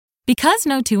Because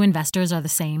no two investors are the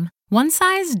same, one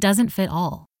size doesn't fit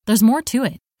all. There's more to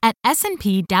it. At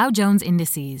S&P Dow Jones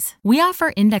Indices, we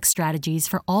offer index strategies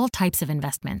for all types of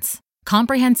investments.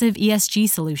 Comprehensive ESG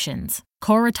solutions,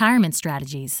 core retirement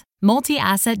strategies,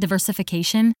 multi-asset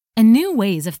diversification, and new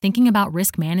ways of thinking about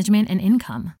risk management and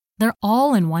income. They're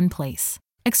all in one place.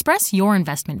 Express your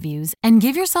investment views and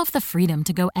give yourself the freedom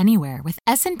to go anywhere with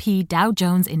S&P Dow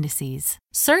Jones Indices.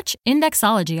 Search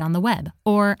Indexology on the web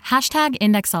or hashtag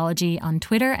Indexology on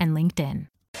Twitter and LinkedIn.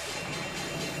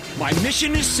 My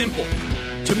mission is simple,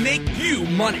 to make you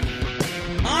money.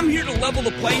 I'm here to level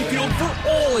the playing field for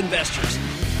all investors.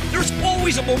 There's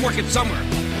always a bull market somewhere,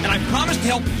 and I promise to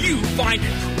help you find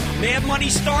it. Mad Money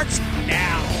starts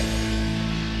now.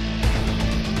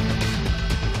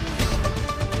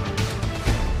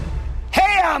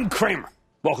 Hey, I'm Cramer.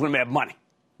 Welcome to Mad Money.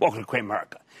 Welcome to Cramer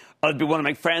America. Other people want to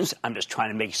make friends. I'm just trying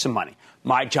to make some money.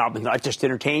 My job is not just to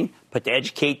entertain, but to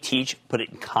educate, teach, put it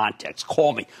in context.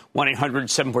 Call me,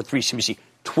 1-800-743-CBC.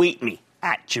 Tweet me,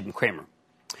 @Jim Cramer.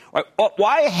 All right,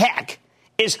 why the heck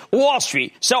is Wall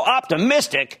Street so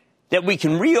optimistic that we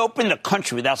can reopen the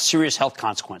country without serious health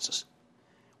consequences?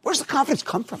 Where's the confidence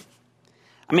come from?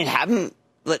 I mean,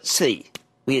 let's see,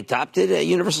 we adopted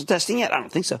universal testing yet? I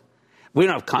don't think so. We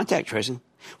don't have contact tracing.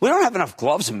 We don't have enough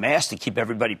gloves and masks to keep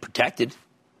everybody protected.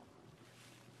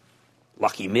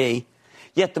 Lucky me.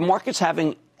 Yet the market's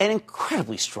having an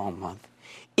incredibly strong month.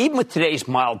 Even with today's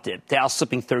mild dip, Dow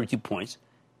slipping 32 points,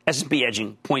 S&P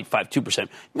edging 0.52%,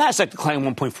 Nasdaq declining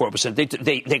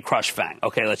 1.4%. They crush FANG.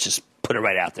 Okay, let's just put it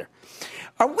right out there.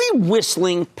 Are we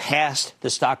whistling past the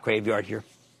stock graveyard here?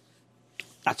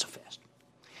 Not so fast.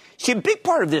 See, a big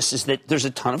part of this is that there's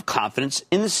a ton of confidence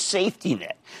in the safety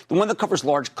net, the one that covers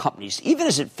large companies, even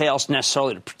as it fails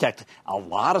necessarily to protect a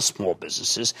lot of small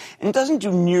businesses and doesn't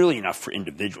do nearly enough for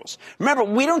individuals. Remember,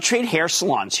 we don't trade hair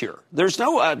salons here. There's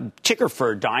no ticker for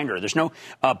a diner. There's no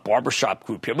barbershop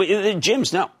group here.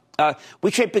 Gyms, no. We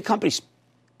trade big companies,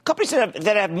 companies that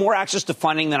have more access to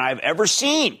funding than I've ever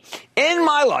seen in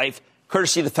my life,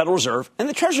 courtesy of the Federal Reserve and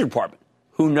the Treasury Department,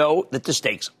 who know that the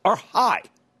stakes are high.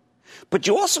 But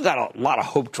you also got a lot of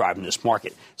hope driving this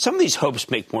market. Some of these hopes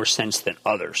make more sense than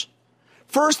others.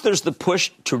 First, there's the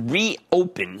push to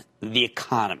reopen the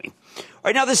economy. All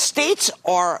right, now, the states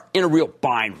are in a real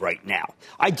bind right now.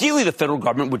 Ideally, the federal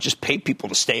government would just pay people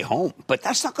to stay home, but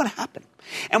that's not going to happen.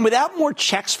 And without more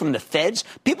checks from the feds,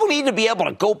 people need to be able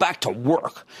to go back to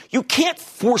work. You can't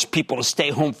force people to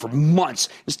stay home for months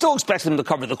and still expect them to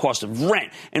cover the cost of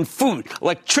rent and food,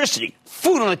 electricity,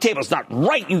 food on the table. It's not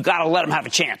right. You got to let them have a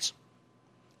chance.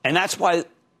 And that's why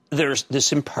there's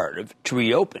this imperative to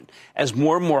reopen as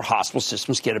more and more hospital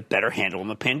systems get a better handle on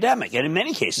the pandemic and in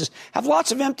many cases have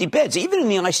lots of empty beds, even in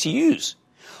the ICUs.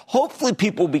 Hopefully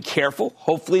people will be careful.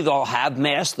 Hopefully they'll have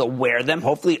masks. They'll wear them.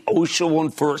 Hopefully OSHA will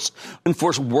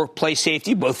enforce workplace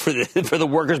safety, both for the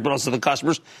workers but also the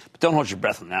customers. But don't hold your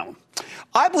breath on that one.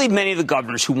 I believe many of the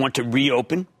governors who want to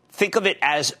reopen think of it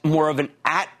as more of an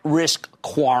at-risk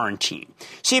quarantine.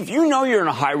 See, if you know you're in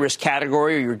a high-risk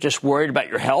category or you're just worried about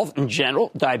your health in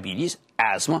general, diabetes,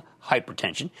 asthma,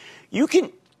 hypertension, you can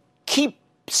keep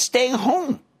staying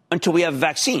home until we have a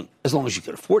vaccine, as long as you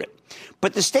can afford it.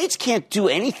 But the states can't do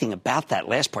anything about that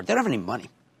last part. They don't have any money.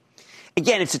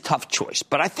 Again, it's a tough choice,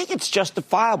 but I think it's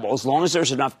justifiable as long as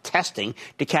there's enough testing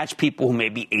to catch people who may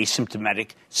be asymptomatic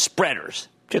spreaders,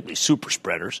 particularly super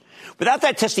spreaders. Without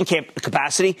that testing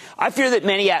capacity, I fear that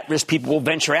many at-risk people will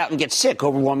venture out and get sick,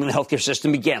 overwhelming the healthcare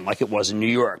system again, like it was in New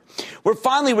York. We're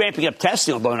finally ramping up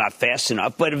testing, although not fast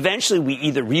enough, but eventually we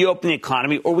either reopen the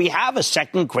economy or we have a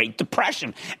second Great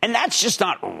Depression, and that's just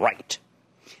not right.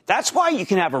 That's why you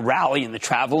can have a rally in the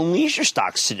travel and leisure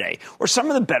stocks today, or some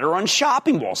of the better-run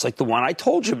shopping malls, like the one I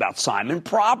told you about, Simon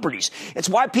Properties. It's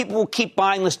why people will keep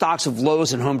buying the stocks of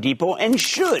Lowe's and Home Depot, and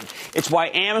should. It's why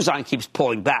Amazon keeps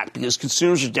pulling back, because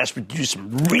consumers are desperate to do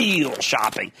some real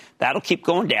shopping. That'll keep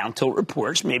going down till it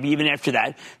reports, maybe even after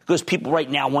that, because people right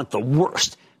now want the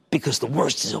worst, because the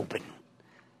worst is open.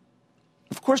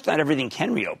 Of course, not everything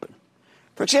can reopen.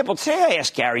 For example, today I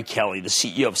asked Gary Kelly, the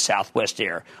CEO of Southwest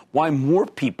Air, why more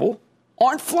people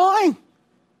aren't flying.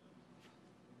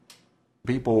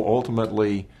 People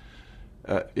ultimately,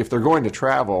 if they're going to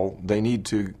travel, they need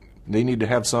to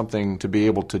have something to be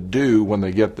able to do when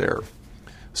they get there.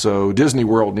 So Disney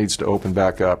World needs to open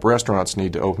back up. Restaurants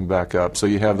need to open back up. So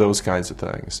you have those kinds of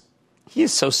things. He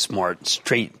is so smart and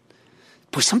straight.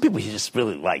 But some people you just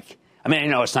really like. I mean, I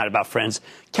know it's not about friends.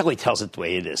 Kelly tells it the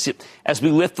way it is. As we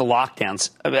lift the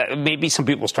lockdowns, maybe some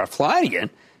people will start flying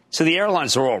again. So the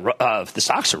airlines are all, the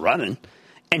stocks are running.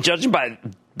 And judging by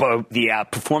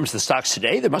performance of the stocks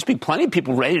today, there must be plenty of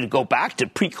people ready to go back to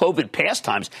pre-COVID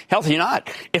pastimes, healthy or not,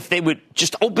 if they would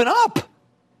just open up.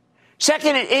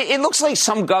 Second, it looks like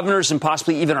some governors and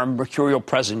possibly even our mercurial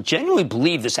president genuinely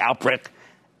believe this outbreak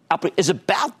is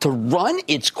about to run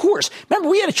its course. Remember,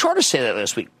 we had a charter say that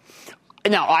last week.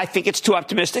 Now, I think it's too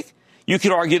optimistic. You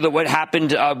could argue that what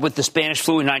happened with the Spanish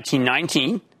flu in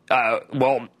 1919,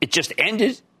 it just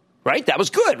ended, right? That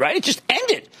was good, right? It just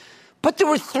ended. But there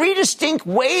were 3 distinct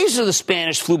waves of the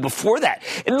Spanish flu before that.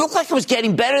 It looked like it was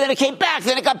getting better, then it came back,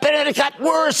 then it got better, then it got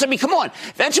worse. I mean, come on.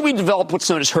 Eventually, we developed what's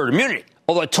known as herd immunity,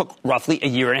 although it took roughly a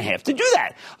year and a half to do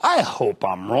that. I hope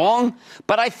I'm wrong,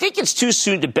 but I think it's too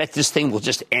soon to bet this thing will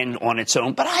just end on its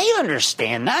own. But I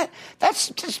understand that.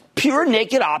 That's just pure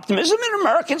naked optimism, and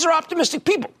Americans are optimistic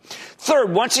people.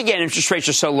 Third, once again, interest rates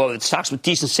are so low that stocks with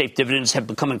decent, safe dividends have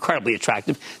become incredibly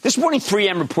attractive. This morning,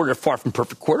 3M reported a far from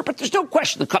perfect quarter, but there's no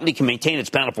question the company can maintain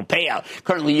its bountiful payout.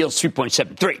 Currently yields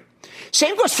 3.73.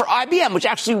 Same goes for IBM, which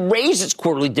actually raised its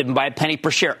quarterly dividend by a penny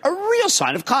per share, a real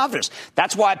sign of confidence.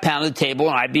 That's why I pounded the table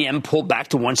and IBM pulled back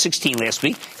to 116 last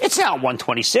week. It's now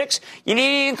 126. You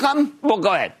need income? Well,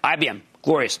 go ahead. IBM.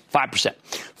 Glorious, 5%.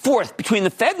 Fourth, between the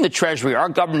Fed and the Treasury, our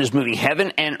government is moving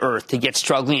heaven and earth to get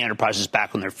struggling enterprises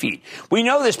back on their feet. We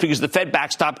know this because the Fed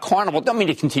backstopped Carnival. Don't mean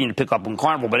to continue to pick up on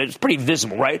Carnival, but it's pretty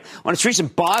visible, right? On its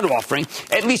recent bond offering,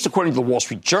 at least according to the Wall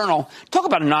Street Journal, talk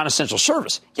about a non-essential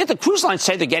service. Yet the cruise lines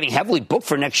say they're getting heavily booked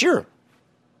for next year.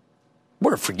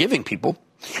 We're forgiving people.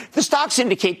 The stocks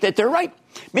indicate that they're right.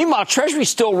 Meanwhile, Treasury's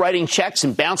still writing checks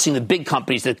and bouncing the big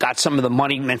companies that got some of the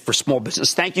money meant for small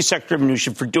business. Thank you, Secretary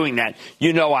Mnuchin, for doing that.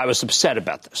 You know I was upset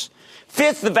about this.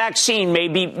 Fifth, the vaccine may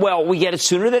be, we get it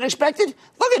sooner than expected.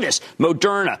 Look at this.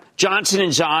 Moderna,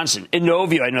 Johnson & Johnson,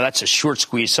 Inovio. I know that's a short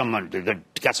squeeze.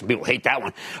 Got some people hate that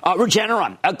one.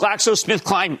 Regeneron,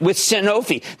 GlaxoSmithKline with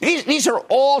Sanofi. These are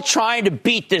all trying to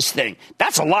beat this thing.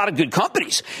 That's a lot of good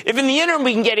companies. If in the interim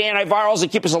we can get antivirals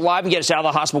that keep us alive and get us out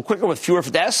of the hospital quicker with fewer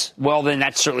deaths, well, then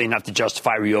that's certainly enough to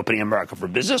justify reopening America for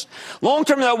business. Long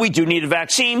term, though, we do need a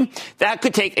vaccine. That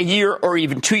could take a year or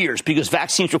even 2 years because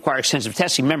vaccines require extensive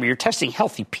testing. Remember, you're testing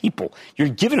healthy people. You're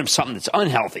giving them something that's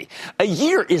unhealthy. A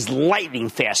year is lightning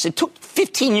fast. It took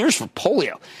 15 years for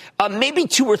polio, maybe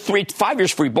 2 or 3, 5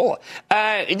 years for Ebola.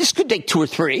 This could take 2 or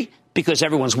 3 because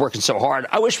everyone's working so hard.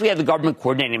 I wish we had the government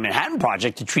coordinating a Manhattan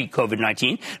Project to treat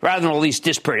COVID-19 rather than all these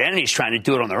disparate entities trying to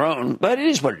do it on their own. But it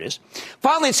is what it is.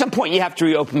 Finally, at some point, you have to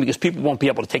reopen because people won't be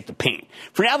able to take the pain.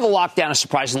 For now, the lockdown is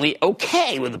surprisingly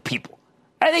okay with the people.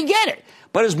 They get it.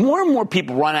 But as more and more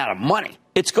people run out of money,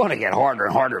 it's going to get harder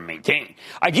and harder to maintain.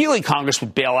 Ideally, Congress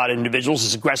would bail out individuals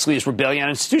as aggressively as we're bailing out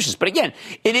institutions. But again,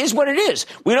 it is what it is.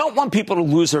 We don't want people to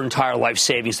lose their entire life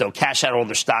savings. They'll cash out all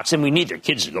their stocks, and we need their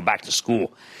kids to go back to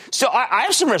school. So I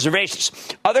have some reservations.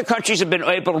 Other countries have been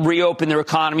able to reopen their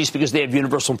economies because they have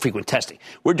universal and frequent testing.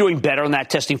 We're doing better on that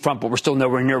testing front, but we're still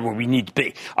nowhere near where we need to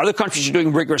be. Other countries are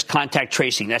doing rigorous contact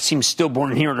tracing. That seems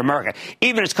stillborn here in America.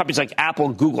 Even as companies like Apple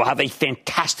and Google have a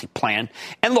fantastic plan.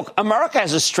 And look, America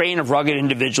has a strain of rugged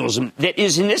individualism that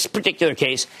is, in this particular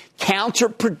case,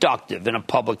 counterproductive in a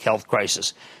public health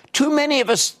crisis. Too many of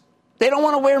us, they don't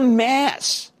want to wear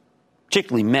masks,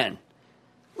 particularly men.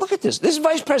 Look at this. This is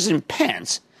Vice President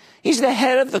Pence. He's the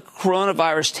head of the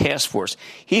coronavirus task force.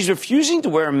 He's refusing to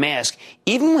wear a mask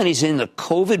even when he's in the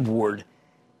COVID ward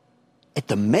at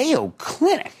the Mayo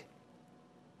Clinic.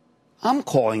 I'm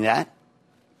calling that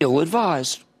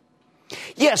ill-advised.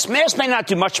 Yes, masks may not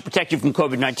do much to protect you from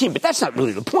COVID-19, but that's not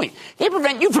really the point. They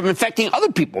prevent you from infecting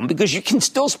other people because you can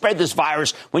still spread this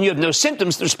virus when you have no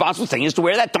symptoms. The responsible thing is to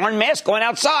wear that darn mask going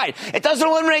outside. It doesn't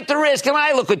eliminate the risk. And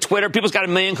I look at Twitter. People's got a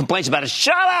million complaints about it.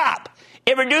 Shut up!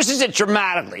 It reduces it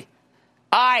dramatically.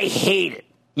 I hate it.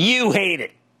 You hate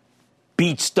it.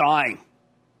 Beats dying.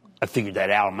 I figured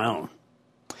that out on my own.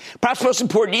 Perhaps most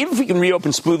important, even if we can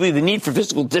reopen smoothly, the need for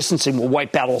physical distancing will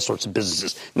wipe out all sorts of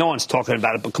businesses. No one's talking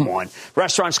about it, but come on.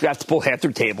 Restaurants are going to have to pull half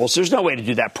their tables. There's no way to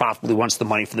do that profitably once the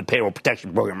money for the payroll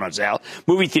protection program runs out.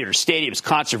 Movie theaters, stadiums,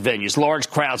 concert venues, large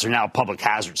crowds are now a public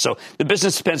hazard. So the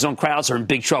business depends on crowds are in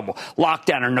big trouble.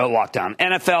 Lockdown or no lockdown.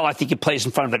 NFL, I think it plays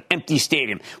in front of an empty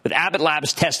stadium with Abbott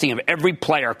Labs testing of every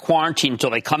player quarantined until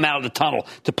they come out of the tunnel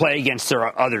to play against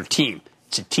their other team.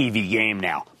 It's a TV game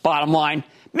now. Bottom line,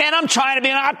 man, I'm trying to be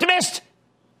an optimist,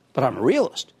 but I'm a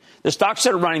realist. The stocks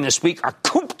that are running this week are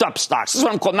cooped up stocks. This is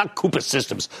what I'm calling, not Coupa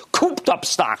Systems, cooped up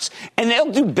stocks. And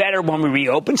they'll do better when we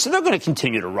reopen, so they're going to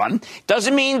continue to run.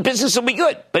 Doesn't mean business will be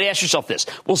good. But ask yourself this.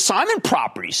 Will Simon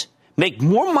Properties make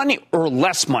more money or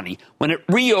less money when it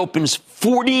reopens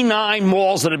 49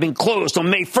 malls that have been closed on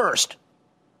May 1st?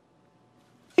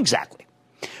 Exactly.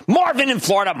 Marvin in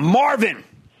Florida. Marvin.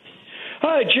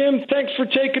 Hi, Jim. Thanks for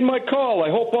taking my call. I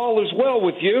hope all is well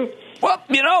with you. Well,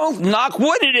 knock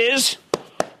wood it is.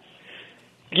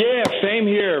 Yeah, same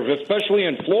here, especially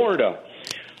in Florida.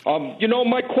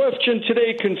 My question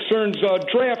today concerns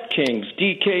DraftKings,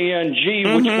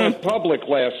 DKNG, which went public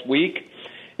last week.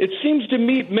 It seems to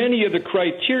meet many of the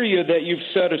criteria that you've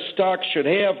said a stock should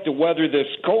have to weather this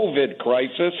COVID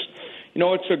crisis.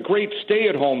 It's a great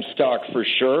stay-at-home stock for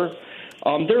sure.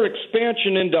 Their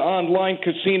expansion into online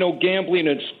casino gambling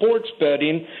and sports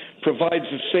betting provides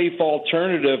a safe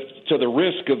alternative to the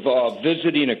risk of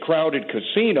visiting a crowded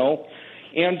casino.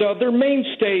 And their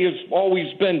mainstay has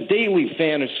always been daily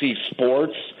fantasy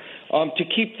sports. To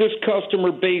keep this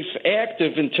customer base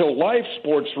active until live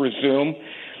sports resume,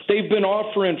 they've been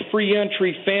offering free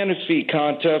entry fantasy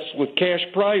contests with cash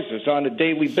prizes on a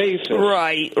daily basis.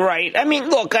 Right. I mean,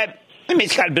 look,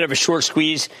 it's got a bit of a short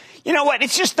squeeze. You know what?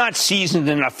 It's just not seasoned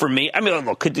enough for me. I mean,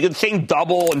 look, could the thing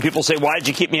double? And people say, why did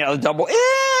you keep me out of the double?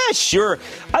 Sure.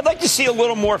 I'd like to see a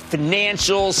little more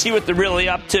financials, see what they're really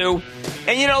up to.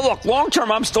 And, look,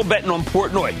 long-term, I'm still betting on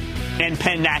Portnoy and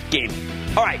Penn Nat Gaming.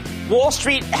 All right, Wall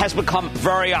Street has become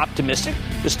very optimistic.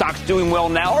 The stocks doing well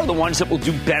now are the ones that will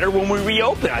do better when we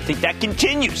reopen. I think that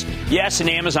continues. Yes, and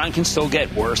Amazon can still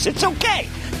get worse. It's okay.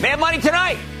 Mad Money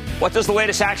tonight. What does the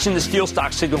latest action in the steel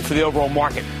stock signal for the overall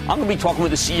market? I'm going to be talking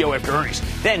with the CEO after earnings.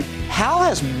 Then, how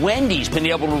has Wendy's been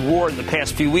able to roar in the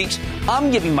past few weeks? I'm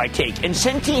giving my take. And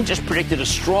Centene just predicted a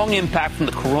strong impact from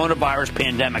the coronavirus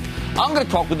pandemic. I'm going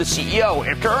to talk with the CEO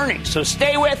after earnings. So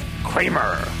stay with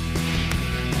Cramer.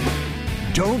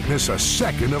 Don't miss a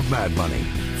second of Mad Money.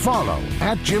 Follow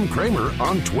 @JimCramer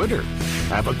on Twitter.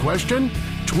 Have a question?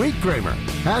 Tweet Cramer.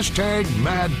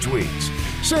 #MadTweets.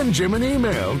 Send Jim an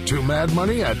email to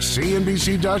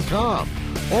madmoney@cnbc.com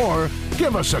or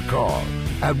give us a call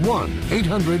at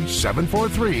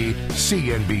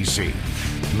 1-800-743-CNBC.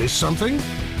 Miss something?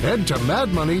 Head to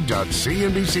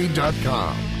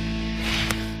madmoney.cnbc.com.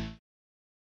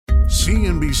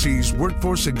 CNBC's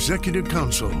Workforce Executive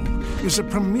Council is a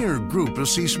premier group of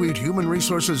C-suite human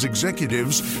resources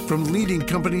executives from leading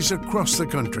companies across the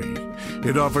country.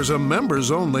 It offers a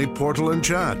members-only portal and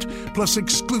chat, plus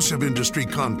exclusive industry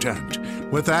content,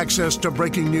 with access to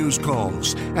breaking news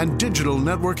calls and digital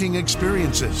networking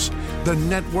experiences. The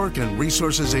network and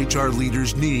resources HR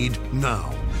leaders need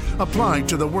now. Apply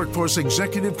to the Workforce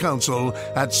Executive Council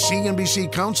at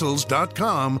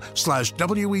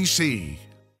cnbccouncils.com/WEC.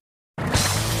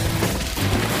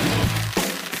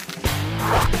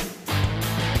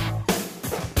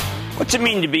 What's it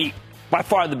mean to be by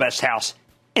far the best house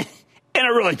in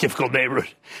a really difficult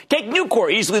neighborhood? Take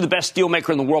Nucor, easily the best steel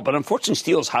maker in the world, but unfortunately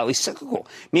steel is highly cyclical,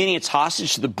 meaning it's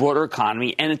hostage to the broader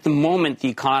economy, and at the moment the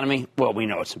economy, well, we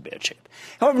know it's in bad shape.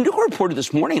 However, Nucor reported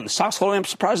this morning, and the stock's holding up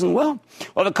surprisingly well.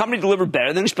 While the company delivered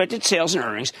better than expected sales and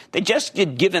earnings, they just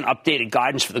did give an updated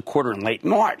guidance for the quarter in late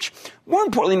March. More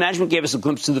importantly, management gave us a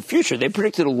glimpse of the future. They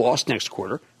predicted a loss next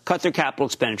quarter, cut their capital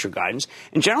expenditure guidance,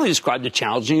 and generally described a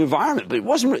challenging environment, but it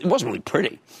wasn't really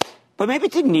pretty. But maybe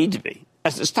it didn't need to be,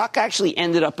 as the stock actually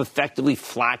ended up effectively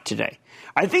flat today.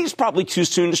 I think it's probably too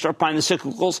soon to start buying the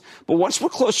cyclicals, but once we're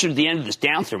closer to the end of this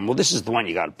downturn, well, this is the one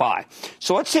you got to buy.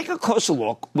 So let's take a closer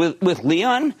look with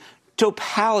Leon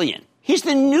Topalian. He's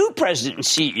the new president and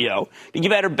CEO to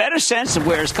give out a better sense of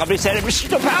where his company's headed. Mr.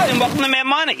 Topalian, welcome to Mad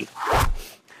Money.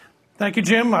 Thank you,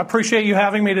 Jim. I appreciate you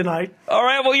having me tonight. All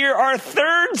right. Well, you're our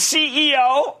third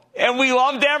CEO, and we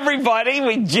loved everybody.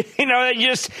 Jeff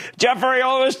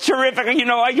Arreola was terrific.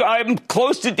 I'm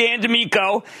close to Dan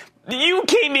D'Amico. You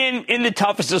came in the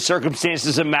toughest of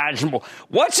circumstances imaginable.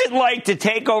 What's it like to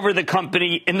take over the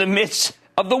company in the midst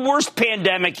of the worst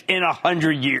pandemic in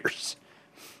 100 years?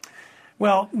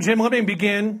 Well, Jim, let me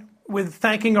begin with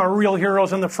thanking our real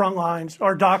heroes on the front lines,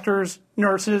 our doctors,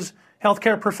 nurses,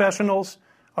 healthcare professionals,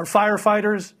 our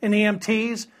firefighters and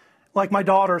EMTs, like my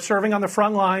daughter, serving on the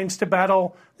front lines to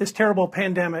battle this terrible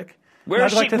pandemic.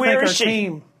 Where's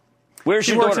she? Where's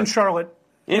she works in Charlotte.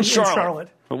 In Charlotte.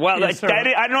 Well, yes, I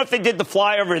don't know if they did the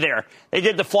flyover there. They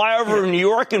did the flyover in New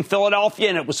York and Philadelphia,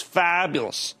 and it was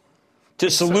fabulous to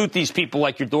salute these people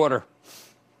like your daughter.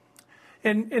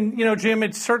 And Jim,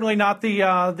 it's certainly not the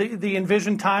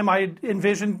envisioned time I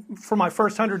envisioned for my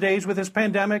first 100 days with this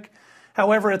pandemic.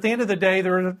 However, at the end of the day,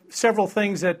 there are several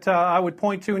things that I would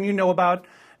point to, and you know about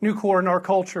Nucor and our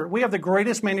culture. We have the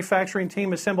greatest manufacturing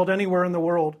team assembled anywhere in the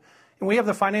world, and we have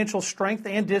the financial strength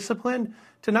and discipline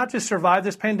to not just survive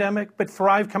this pandemic, but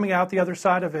thrive coming out the other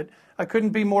side of it. I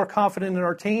couldn't be more confident in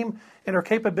our team and our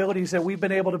capabilities that we've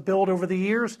been able to build over the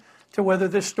years to weather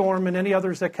this storm and any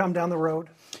others that come down the road.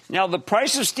 Now, the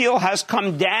price of steel has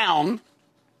come down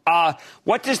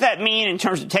What does that mean in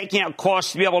terms of taking out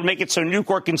costs to be able to make it so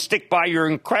Nucor can stick by your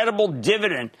incredible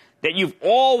dividend that you've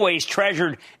always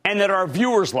treasured and that our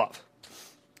viewers love?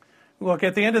 Look,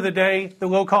 at the end of the day, the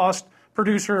low-cost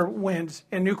producer wins,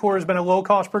 and Nucor has been a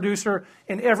low-cost producer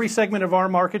in every segment of our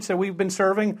markets that we've been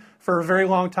serving for a very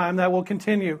long time. That will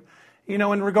continue. You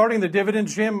know, and regarding the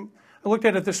dividends, Jim, I looked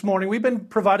at it this morning. We've been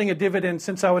providing a dividend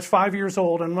since I was 5 years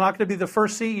old, and I'm not going to be the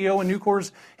first CEO in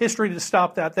Nucor's history to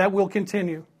stop that. That will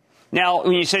continue. Now,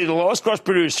 when you say the lowest cost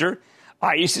producer,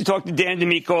 I used to talk to Dan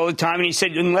D'Amico all the time, and he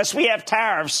said, unless we have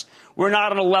tariffs, we're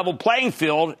not on a level playing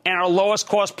field, and our lowest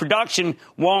cost production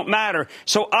won't matter.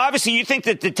 So obviously you think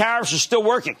that the tariffs are still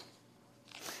working.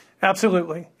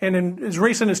 Absolutely. And as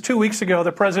recent as 2 weeks ago,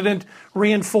 the president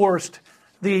reinforced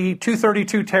the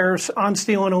 232 tariffs on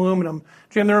steel and aluminum.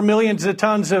 Jim, there are millions of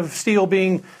tons of steel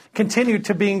being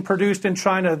produced in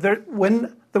China.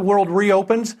 When the world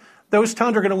reopens, those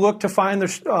tons are going to look to find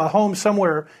their home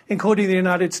somewhere, including the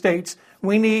United States.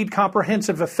 We need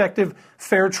comprehensive, effective,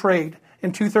 fair trade,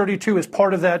 and 232 is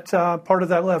part of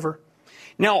that lever.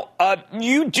 Now,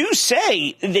 you do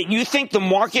say that you think the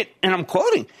market, and I'm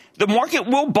quoting, the market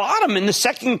will bottom in the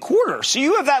second quarter. So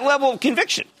you have that level of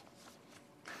conviction.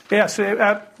 Yes,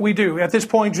 we do at this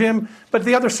point, Jim. But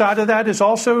the other side of that is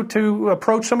also to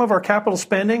approach some of our capital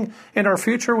spending in our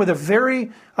future with a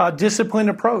very disciplined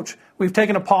approach. We've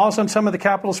taken a pause on some of the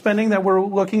capital spending that we're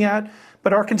looking at,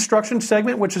 but our construction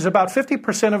segment, which is about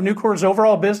 50% of Nucor's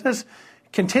overall business,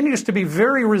 continues to be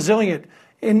very resilient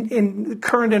in the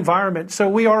current environment. So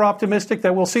we are optimistic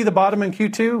that we'll see the bottom in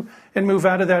Q2 and move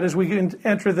out of that as we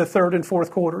enter the third and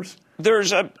fourth quarters.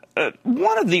 There's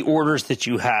one of the orders that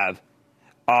you have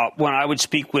when I would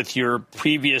speak with your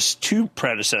previous two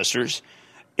predecessors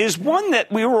is one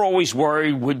that we were always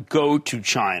worried would go to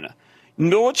China.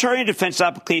 Military and defense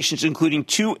applications, including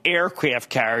 2 aircraft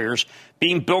carriers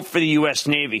being built for the U.S.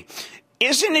 Navy.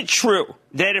 Isn't it true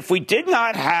that if we did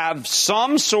not have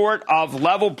some sort of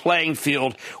level playing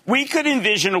field, we could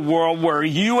envision a world where a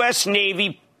U.S.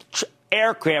 Navy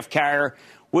aircraft carrier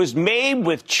was made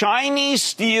with Chinese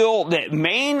steel that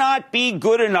may not be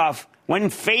good enough when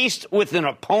faced with an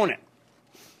opponent?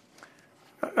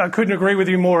 I couldn't agree with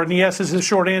you more. And yes is the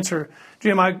short answer.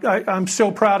 Jim, I'm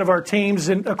so proud of our teams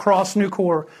across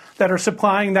Nucor that are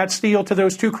supplying that steel to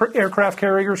those 2 aircraft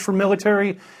carriers for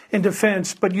military and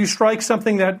defense. But you strike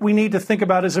something that we need to think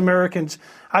about as Americans.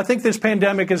 I think this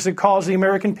pandemic has caused the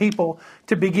American people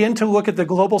to begin to look at the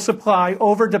global supply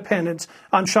overdependence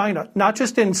on China, not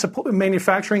just in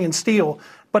manufacturing and steel,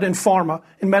 but in pharma,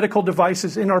 in medical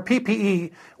devices, in our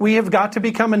PPE. We have got to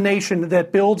become a nation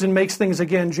that builds and makes things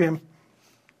again, Jim.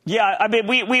 Yeah, I mean,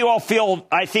 we all feel,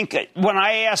 I think, when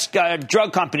I ask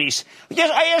drug companies,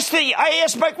 I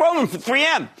asked Mike Roman for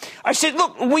 3M. I said,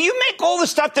 look, will you make all the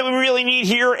stuff that we really need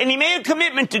here? And he made a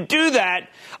commitment to do that.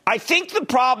 I think the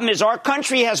problem is our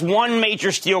country has one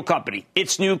major steel company.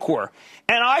 It's Nucor.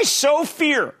 And I so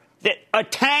fear that a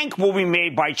tank will be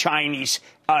made by Chinese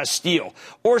steel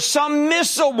or some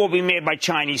missile will be made by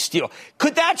Chinese steel.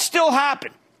 Could that still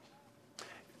happen?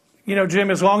 You know, Jim,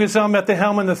 as long as I'm at the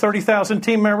helm and the 30,000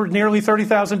 team members, nearly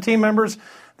 30,000 team members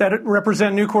that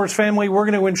represent Nucor's family, we're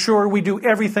going to ensure we do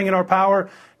everything in our power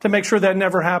to make sure that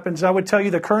never happens. I would tell you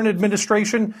the current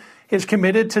administration is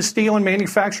committed to steel and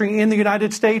manufacturing in the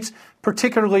United States,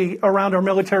 particularly around our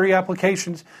military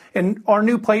applications. And our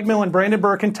new plate mill in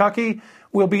Brandenburg, Kentucky,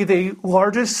 will be the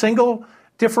largest single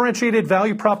differentiated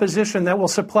value proposition that will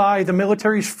supply the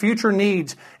military's future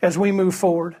needs as we move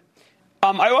forward.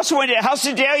 I also wondered, how's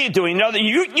Sedalia doing? Now that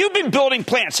you've been building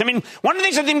plants. I mean, one of the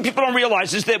things I think people don't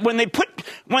realize is that when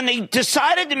they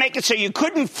decided to make it so you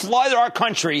couldn't flood our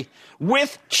country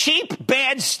with cheap,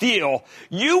 bad steel,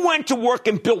 you went to work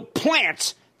and built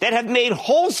plants that have made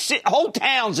whole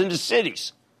towns into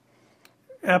cities.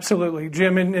 Absolutely,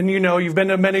 Jim, and you know, you've been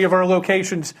to many of our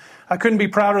locations. I couldn't be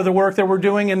prouder of the work that we're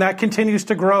doing, and that continues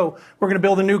to grow. We're going to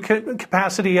build a new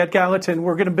capacity at Gallatin.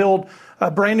 We're going to build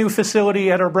a brand new facility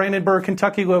at our Brandenburg,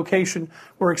 Kentucky location.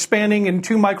 We're expanding in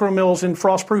 2 micro mills in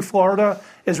Frostproof, Florida,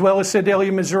 as well as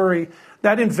Sedalia, Missouri.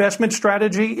 That investment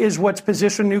strategy is what's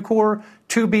positioned Nucor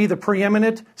to be the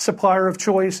preeminent supplier of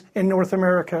choice in North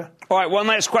America. All right, one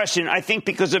last question. I think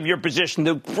because of your position,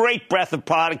 the great breadth of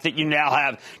product that you now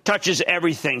have touches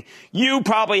everything. You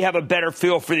probably have a better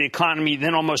feel for the economy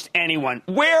than almost anyone.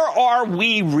 Where are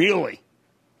we really?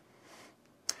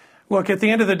 Look, at the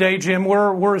end of the day, Jim,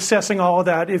 we're assessing all of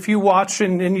that. If you watch,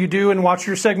 and you do, and watch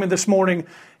your segment this morning,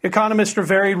 economists are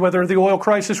varied whether the oil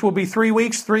crisis will be 3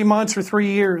 weeks, 3 months, or 3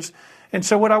 years. And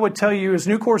so what I would tell you is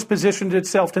Nucor's positioned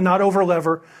itself to not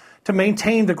overlever, to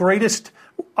maintain the greatest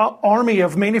army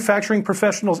of manufacturing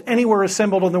professionals anywhere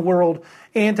assembled in the world,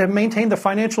 and to maintain the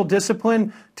financial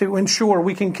discipline to ensure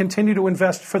we can continue to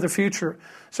invest for the future.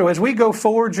 So as we go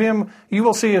forward, Jim, you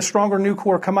will see a stronger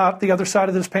Nucor come out the other side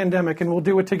of this pandemic, and we'll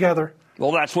do it together.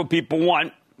 Well, that's what people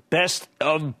want. Best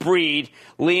of breed.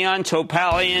 Leon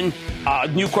Topalian,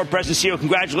 Nucor President CEO,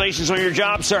 congratulations on your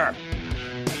job, sir.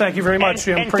 Thank you very much,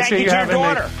 Jim. Appreciate you having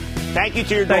me. Thank you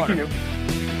to your daughter. Thank you.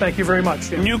 Thank you very much,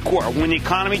 Jim. Nucor. When the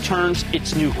economy turns,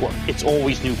 it's Nucor. It's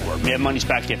always Nucor. Mad Money's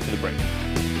back after the break.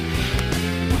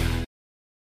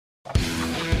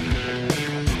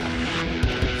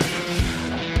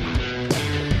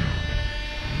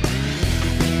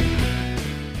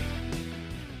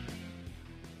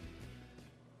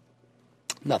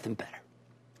 Nothing better.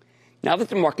 Now that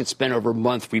the market's spent over a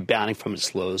month rebounding from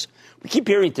its lows, we keep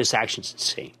hearing this action's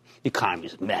insane. The economy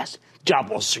is a mess.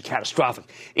 Job losses are catastrophic.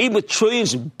 Even with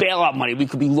trillions in bailout money, we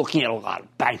could be looking at a lot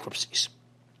of bankruptcies.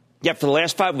 Yet for the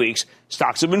last 5 weeks,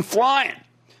 stocks have been flying.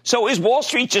 So is Wall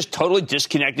Street just totally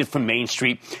disconnected from Main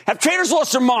Street? Have traders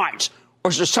lost their minds? Or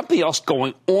is there something else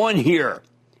going on here?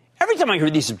 Every time I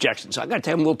hear these objections, I got to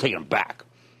tell you, I'm a little taken aback.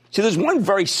 See, there's one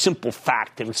very simple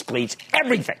fact that explains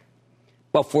everything.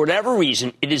 But for whatever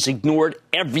reason, it is ignored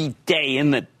every day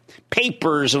in the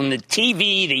papers, on the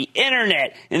TV, the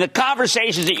internet, in the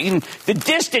conversations the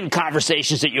distant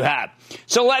conversations that you have.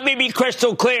 So let me be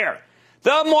crystal clear.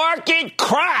 The market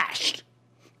crashed.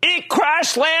 It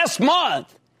crashed last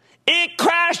month. It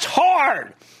crashed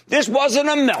hard. This wasn't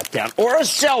a meltdown or a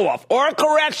sell-off or a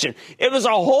correction. It was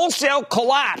a wholesale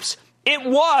collapse. It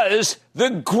was the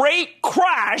great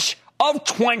crash of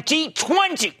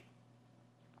 2020.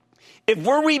 If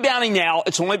we're rebounding now,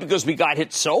 it's only because we got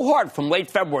hit so hard from late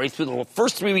February through the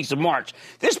first 3 weeks of March.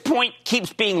 This point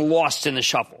keeps being lost in the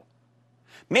shuffle.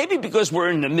 Maybe because we're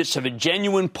in the midst of a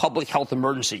genuine public health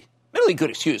emergency. Really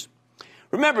good excuse.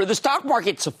 Remember, the stock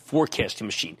market's a forecasting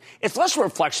machine. It's less a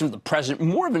reflection of the present,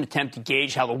 more of an attempt to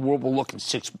gauge how the world will look in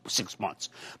six months.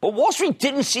 But Wall Street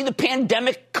didn't see the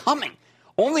pandemic coming.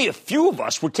 Only a few of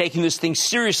us were taking this thing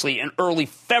seriously in early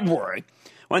February,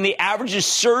 when the averages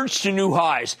surged to new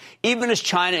highs, even as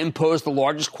China imposed the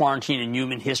largest quarantine in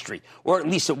human history, or at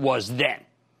least it was then.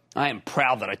 I am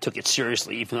proud that I took it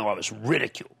seriously, even though I was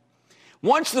ridiculed.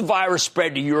 Once the virus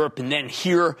spread to Europe and then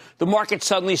here, the market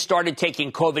suddenly started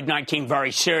taking COVID-19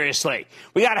 very seriously.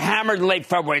 We got hammered in late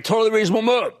February, a totally reasonable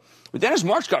move. But then as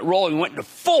March got rolling, we went into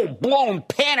full-blown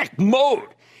panic mode.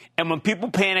 And when people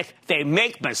panic, they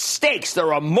make mistakes.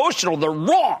 They're emotional. They're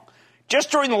wrong.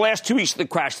 Just during the last 2 weeks of the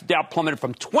crash, the Dow plummeted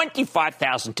from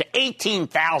 25,000 to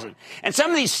 18,000. And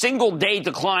some of these single-day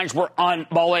declines were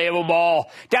unbelievable.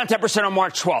 Down 10% on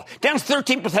March 12th. Down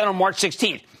 13% on March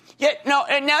 16th. Yet, no,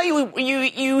 and now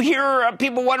you hear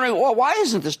people wondering, well, why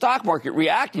isn't the stock market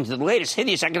reacting to the latest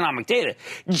hideous economic data?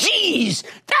 Geez,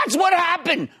 that's what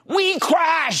happened. We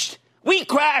crashed.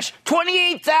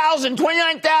 28,000,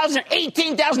 29,000,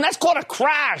 18,000. That's called a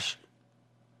crash.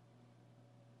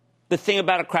 The thing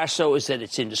about a crash, though, is that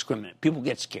it's indiscriminate. People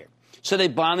get scared. So they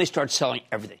blindly start selling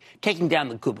everything, taking down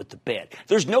the good with the bad.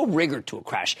 There's no rigor to a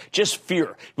crash, just fear.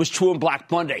 It was true on Black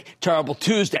Monday, Terrible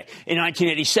Tuesday in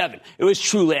 1987. It was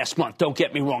true last month. Don't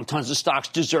get me wrong. Tons of stocks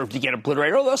deserve to get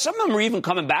obliterated, although some of them are even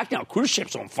coming back now. Cruise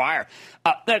ships on fire.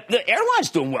 The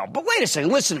airline's doing well. But wait a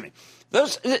second. Listen to me.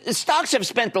 The stocks have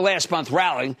spent the last month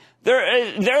rallying.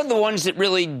 They're the ones that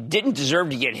really didn't deserve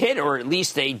to get hit, or at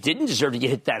least they didn't deserve to get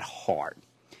hit that hard.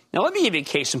 Now, let me give you a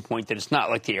case in point that it's not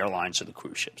like the airlines or the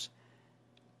cruise ships.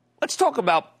 Let's talk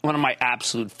about one of my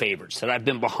absolute favorites that I've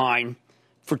been behind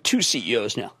for 2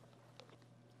 CEOs now.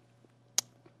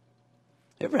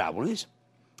 Ever had one of these?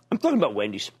 I'm talking about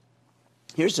Wendy's.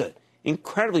 Here's an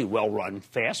incredibly well-run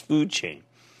fast food chain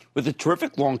with a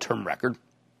terrific long-term record.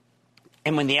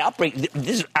 And when the outbreak,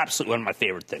 this is absolutely one of my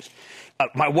favorite things.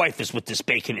 My wife is with this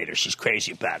Baconator. She's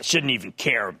crazy about it. She didn't even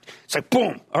care. It's like,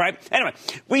 boom. All right. Anyway,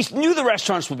 we knew the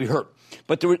restaurants would be hurt,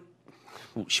 but there were,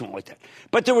 she won't like that.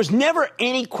 But there was never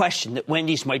any question that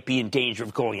Wendy's might be in danger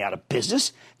of going out of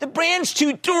business. The brand's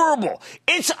too durable.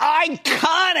 It's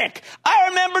iconic. I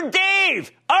remember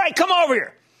Dave. All right, come over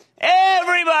here.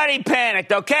 Everybody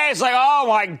panicked, okay? It's like, oh,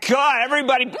 my God,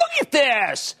 everybody, look at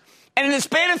this. And in the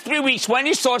span of 3 weeks,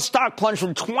 Wendy's saw its stock plunge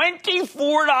from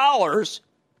 $24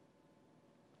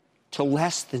 to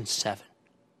less than $7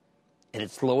 at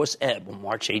its lowest ebb on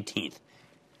March 18th.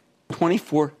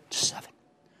 24 to 7.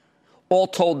 All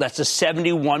told, that's a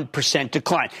 71%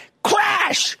 decline.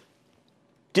 Crash!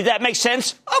 Did that make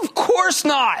sense? Of course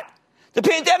not. The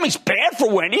pandemic's bad for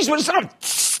Wendy's, but it's not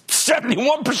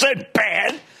 71%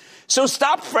 bad. So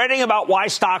stop fretting about why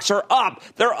stocks are up.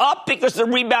 They're up because they're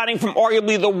rebounding from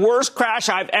arguably the worst crash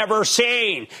I've ever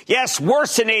seen. Yes,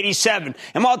 worse than 87.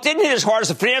 And while it didn't hit as hard as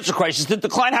the financial crisis, the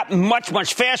decline happened much,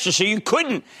 much faster, so you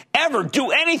couldn't ever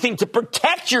do anything to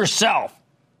protect yourself.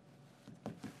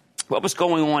 What was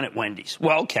going on at Wendy's?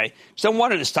 Well, okay. So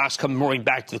one of the stocks come roaring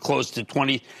back to the close to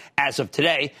 20 as of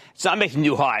today. It's not making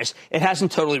new highs. It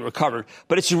hasn't totally recovered,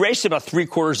 but it's erased about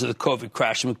 3/4 of the COVID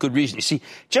crash, and with good reason. You see,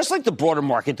 just like the broader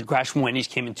market, the crash from Wendy's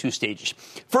came in two stages.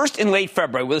 First, in late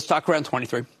February, with a stock around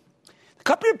 23, the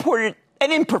company reported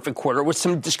an imperfect quarter with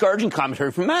some discouraging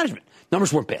commentary from management.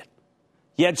 Numbers weren't bad.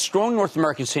 You had strong North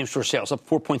American same-store sales, up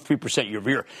 4.3% year over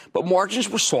year, but margins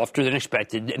were softer than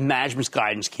expected, and management's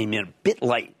guidance came in a bit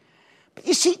light. But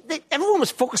you see, everyone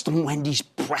was focused on Wendy's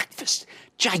breakfast.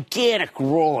 Gigantic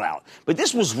rollout. But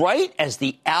this was right as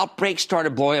the outbreak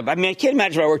started blowing up. I mean, I can't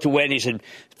imagine if I worked at Wendy's and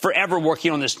forever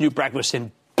working on this new breakfast,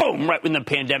 and boom, right when the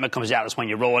pandemic comes out is when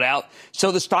you roll it out.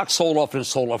 So the stock sold off, and it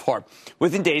sold off hard.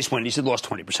 Within days, Wendy's had lost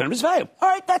 20% of its value. All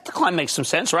right, that decline makes some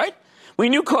sense, right? We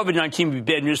knew COVID-19 would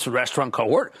be bad news for the restaurant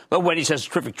cohort, but Wendy's has a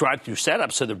terrific drive-through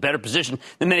setup, so they're better positioned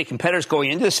than many competitors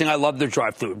going into this thing. I love their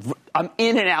drive-through. I'm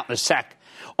in and out in a sec.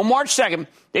 On March 2nd,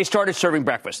 they started serving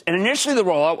breakfast, and initially the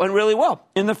rollout went really well.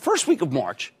 In the first week of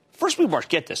March,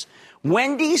 get this,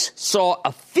 Wendy's saw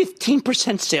a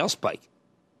 15% sales spike.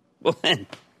 Well, then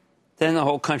the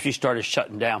whole country started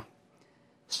shutting down.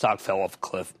 Stock fell off a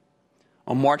cliff.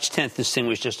 On March 10th, this thing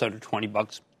was just under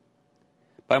 $20.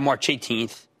 By March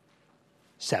 18th,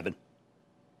 7.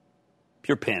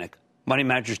 Pure panic. Money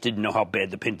managers didn't know how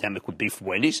bad the pandemic would be for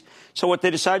Wendy's, so what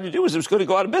they decided to do was it was going to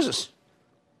go out of business.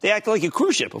 They acted like a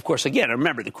cruise ship. Of course, again,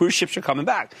 remember, the cruise ships are coming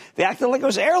back. They acted like it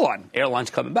was an airline.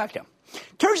 Airline's coming back now.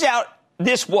 Turns out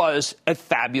this was a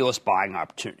fabulous buying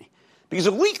opportunity. Because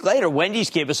a week later,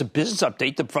 Wendy's gave us a business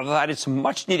update that provided some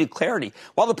much-needed clarity.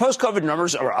 While the post-COVID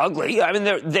numbers are ugly, I mean,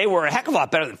 they were a heck of a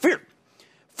lot better than feared.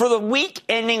 For the week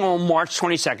ending on March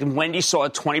 22nd, Wendy's saw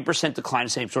a 20% decline in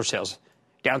same-store sales.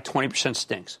 Down 20%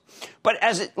 stinks. But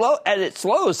at its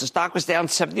lows, the stock was down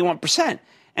 71%.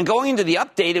 And going into the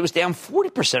update, it was down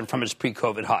 40% from its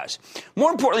pre-COVID highs.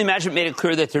 More importantly, management made it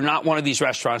clear that they're not one of these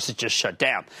restaurants that just shut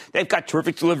down. They've got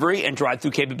terrific delivery and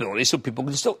drive-through capabilities so people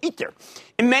can still eat there.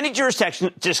 In many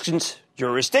jurisdictions,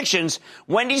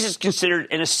 Wendy's is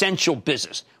considered an essential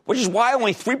business, which is why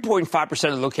only 3.5%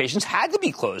 of the locations had to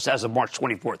be closed as of March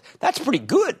 24th. That's pretty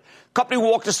good. The company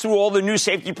walked us through all the new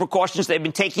safety precautions they've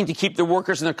been taking to keep their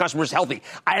workers and their customers healthy.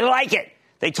 I like it.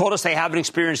 They told us they haven't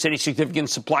experienced any significant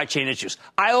supply chain issues.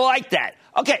 I like that.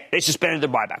 Okay, they suspended their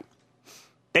buyback.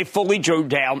 They fully drew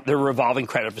down their revolving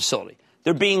credit facility.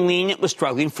 They're being lenient with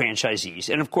struggling franchisees.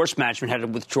 And, of course, management had to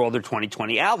withdraw their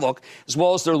 2020 outlook as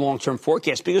well as their long-term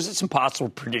forecast because it's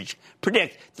impossible to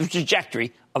predict the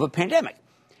trajectory of a pandemic.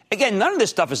 Again, none of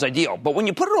this stuff is ideal, but when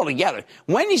you put it all together,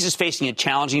 Wendy's is facing a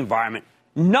challenging environment,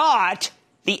 not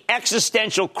the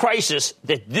existential crisis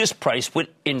that this price would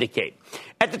indicate.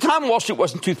 At the time, Wall Street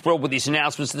wasn't too thrilled with these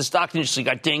announcements. The stock initially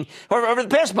got dinged. However, over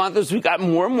the past month, as we got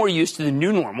more and more used to the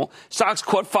new normal, stocks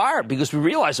caught fire because we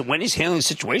realized that Wendy's handling the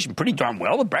situation pretty darn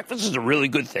well. The breakfast is a really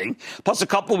good thing. Plus, a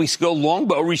couple of weeks ago,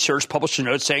 Longbow Research published a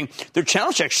note saying their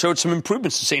channel checks showed some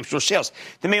improvements in same-store sales.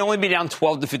 They may only be down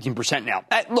 12 to 15% now.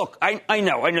 Look, I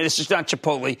know this is not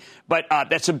Chipotle, but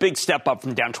that's a big step up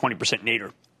from down 20%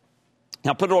 later.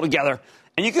 Now, put it all together,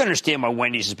 and you can understand why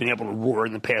Wendy's has been able to roar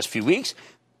in the past few weeks.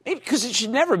 Because it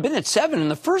should never have been at 7 in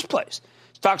the first place.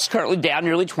 Stock's currently down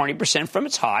nearly 20% from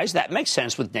its highs. That makes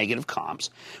sense with negative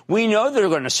comps. We know they're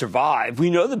going to survive.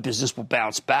 We know the business will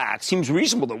bounce back. Seems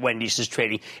reasonable that Wendy's is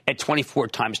trading at 24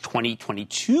 times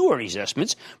 2022 earnings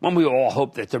estimates when we all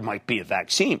hope that there might be a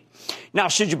vaccine. Now,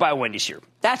 should you buy Wendy's here?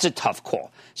 That's a tough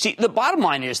call. See, the bottom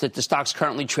line is that the stock's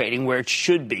currently trading where it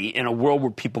should be in a world where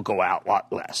people go out a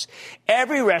lot less.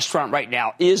 Every restaurant right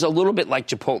now is a little bit like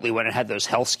Chipotle when it had those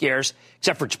health scares,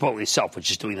 except for Chipotle itself,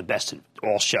 which is doing the best in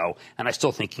all show, and I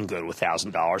still think can go to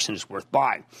 $1,000 and is worth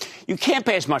buying. You can't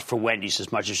pay as much for Wendy's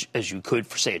as much as you could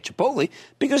for, say, a Chipotle,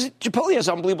 because Chipotle has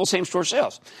unbelievable same-store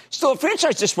sales. Still, a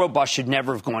franchise this robust should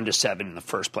never have gone to 7 in the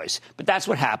first place, but that's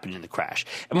what happened in the crash.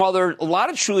 And while there are a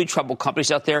lot of truly troubled companies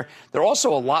out there, there are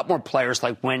also a lot more players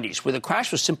like Wendy's, where the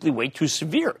crash was simply way too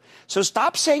severe. So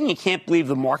stop saying you can't believe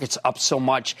the market's up so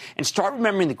much and start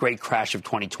remembering the great crash of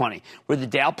 2020, where the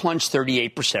Dow plunged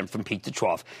 38% from peak to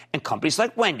trough, and companies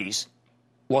like Wendy's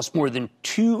lost more than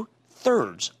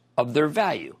 2/3 of their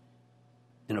value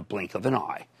in a blink of an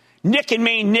eye. Nick in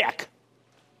Maine, Nick.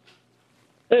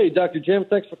 Hey, Dr. Jim,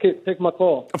 thanks for taking my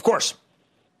call. Of course.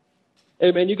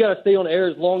 Hey, man, you got to stay on the air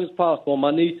as long as possible.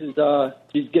 My niece is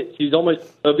she's almost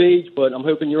of age, but I'm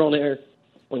hoping you're on the air.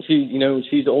 when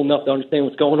she's old enough to understand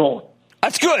what's going on.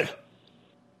 That's good.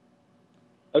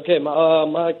 Okay,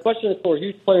 my question is for a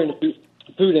huge player in the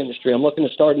food industry. I'm looking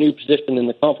to start a new position in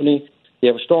the company. You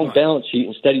have a strong balance sheet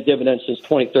and steady dividends since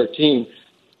 2013.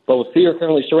 But with fear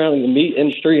currently surrounding the meat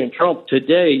industry and Trump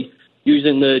today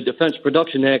using the Defense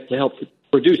Production Act to help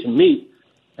produce meat,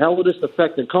 how will this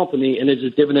affect the company, and is the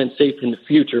dividend safe in the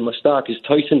future? My stock is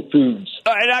Tyson Foods.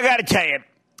 All right, I got to tell you,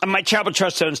 my Charitable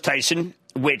Trust owns Tyson,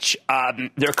 which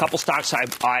there are a couple stocks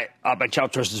my Charitable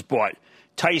Trust has bought.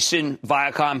 Tyson,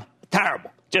 Viacom,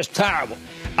 terrible. Just terrible.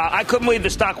 I couldn't believe the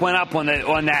stock went up on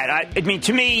that. I mean,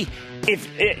 to me,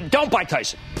 don't buy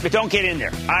Tyson. But don't get in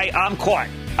there. I'm caught.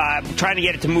 I'm trying to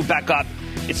get it to move back up.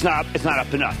 It's not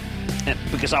up enough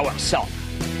because I want to sell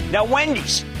it. Now,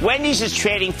 Wendy's is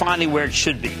trading finally where it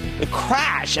should be. The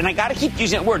crash, and I got to keep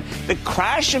using that word, the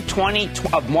crash of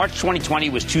March 2020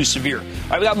 was too severe. All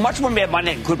right, we got much more bad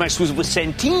money, including my exclusive with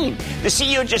Centene. The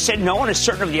CEO just said no one is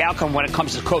certain of the outcome when it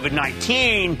comes to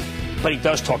COVID-19. But he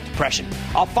does talk depression.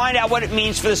 I'll find out what it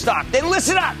means for the stock. Then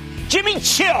listen up. Jimmy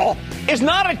Chill is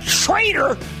not a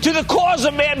traitor to the cause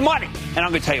of bad money. And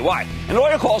I'm going to tell you why. An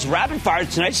lawyer calls rapid fire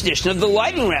tonight's edition of the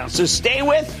Lightning Round. So stay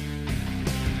with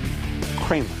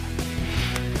Cramer.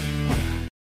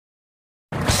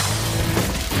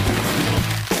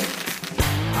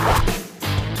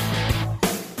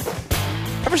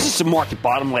 Ever since the market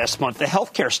bottom last month, the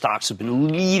healthcare stocks have been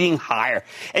leading higher.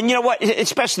 And you know what?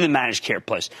 Especially the managed care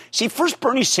place. See, first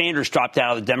Bernie Sanders dropped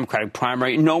out of the Democratic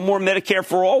primary. No more Medicare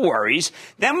for all worries.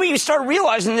 Then we started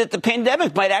realizing that the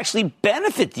pandemic might actually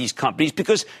benefit these companies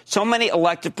because so many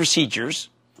elective procedures,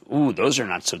 those are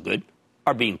not so good,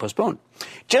 are being postponed.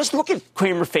 Just look at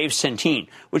Cramer fave Centene,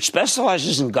 which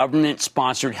specializes in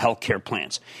government-sponsored healthcare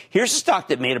plans. Here's a stock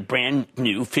that made a brand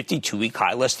new 52-week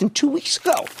high less than 2 weeks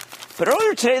ago. But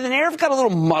earlier today, the narrative got a little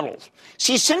muddled.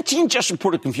 See, Centene just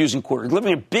reported a confusing quarter,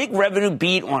 delivering a big revenue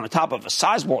beat on top of a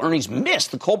sizable earnings miss.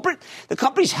 The culprit, the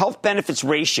company's health benefits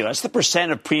ratio. That's the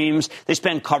percent of premiums they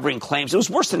spend covering claims. It was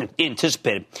worse than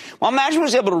anticipated. While management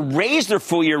was able to raise their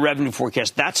full-year revenue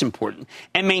forecast, that's important,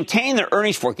 and maintain their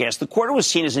earnings forecast, the quarter was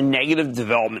seen as a negative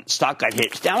development. Stock got hit.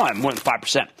 It's down by more than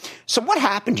 5%. So what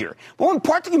happened here? Well, in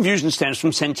part, the confusion stems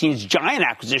from Centene's giant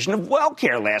acquisition of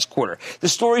WellCare last quarter. The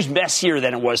story's messier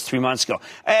than it was 3 months ago.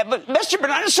 But messier, but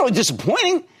not necessarily disappointing.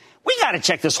 We got to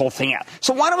check this whole thing out.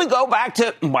 So why don't we go back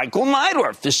to Michael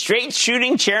Neidorff, the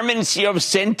straight-shooting chairman and CEO of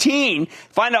Centene,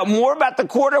 find out more about the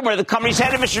quarter, where the company's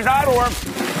headed. Mr.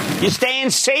 Neidorff, you staying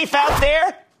safe out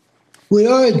there? We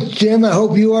are, Jim. I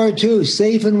hope you are, too.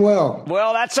 Safe and well.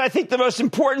 Well, that's, I think, the most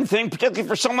important thing, particularly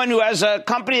for someone who has a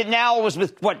company that now was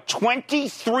with,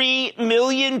 23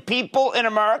 million people in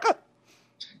America?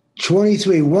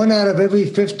 23. 1 out of every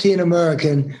 15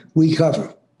 American we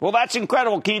cover. Well, that's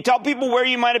incredible. Can you tell people where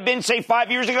you might have been, say,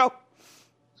 5 years ago?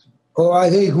 Oh,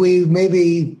 I think we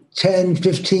maybe 10,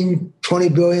 15, 20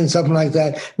 billion, something like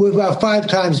that. We're about 5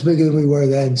 times bigger than we were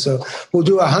then. So we'll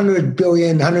do 100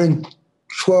 billion,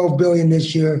 112 billion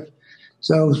this year.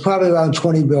 So it's probably around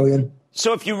 20 billion.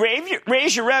 So if you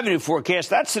raise your revenue forecast,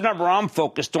 that's the number I'm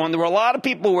focused on. There were a lot of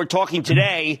people who were talking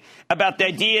today about the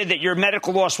idea that your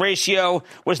medical loss ratio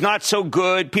was not so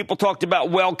good. People talked about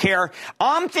WellCare.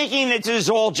 I'm thinking that this is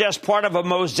all just part of a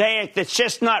mosaic that's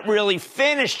just not really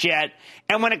finished yet.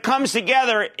 And when it comes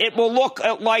together, it will look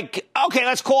like, okay,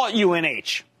 let's call it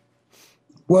UNH.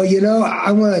 Well,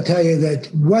 I want to tell you that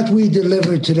what we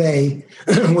delivered today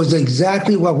was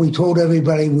exactly what we told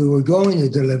everybody we were going to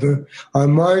deliver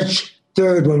on March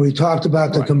 3rd, when we talked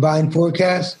about the combined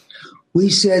forecast. We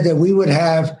said that we would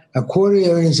have a quarterly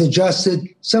earnings adjusted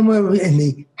somewhere in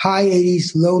the high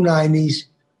 80s, low 90s.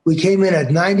 We came in at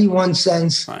 91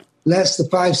 cents, right, less the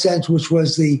 5 cents, which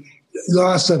was the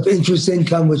loss of interest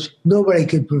income, which nobody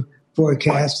could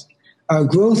forecast. Our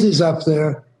growth is up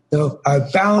there. Our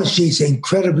balance sheet's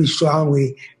incredibly strong.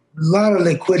 A lot of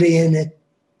liquidity in it.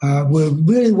 We're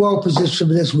really well positioned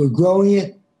for this. We're growing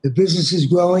it. The business is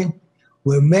growing.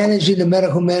 We're managing the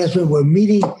medical management. We're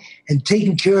meeting and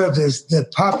taking care of the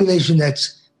population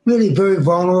that's really very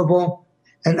vulnerable.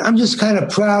 And I'm just kind of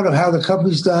proud of how the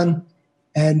company's done.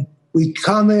 And we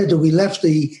commented that we left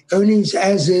the earnings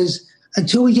as is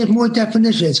until we get more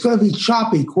definition. It's going to be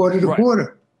choppy quarter to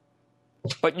quarter.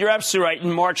 But you're absolutely right.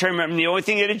 In March, I remember the only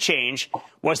thing that had changed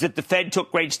was that the Fed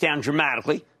took rates down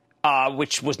dramatically,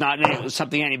 which was not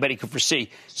something anybody could foresee.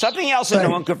 Something else that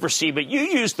no one could foresee, but you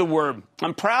used the word.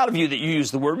 I'm proud of you that you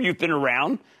used the word. You've been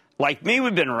around. Like me,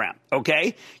 we've been around,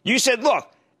 okay? You said,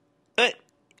 look,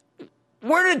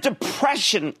 we're at a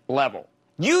depression level.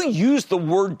 You used the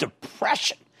word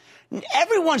depression.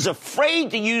 Everyone's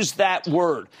afraid to use that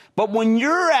word. But when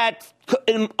you're at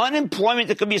unemployment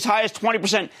that could be as high as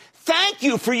 20%, thank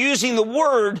you for using the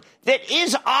word that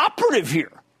is operative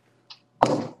here.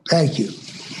 Thank you.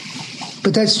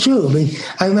 But that's true.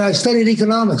 I mean, I studied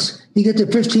economics. You get to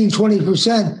 15,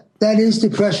 20%, that is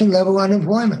depression-level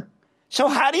unemployment. So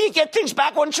how do you get things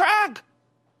back on track?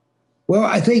 Well,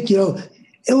 I think, it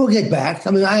will get back.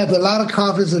 I mean, I have a lot of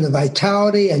confidence in the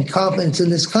vitality and confidence in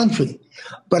this country.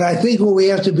 But I think what we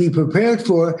have to be prepared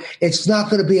for, it's not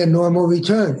going to be a normal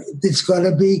return. It's going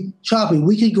to be choppy.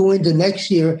 We could go into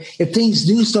next year, if things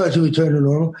do start to return to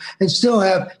normal, and still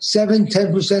have 7,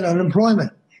 10%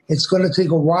 unemployment. It's going to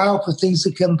take a while for things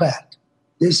to come back.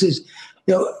 This is,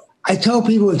 I tell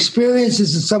people experience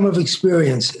is the sum of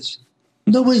experiences.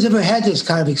 Nobody's ever had this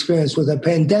kind of experience with a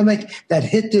pandemic that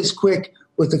hit this quick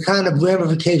with the kind of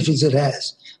ramifications it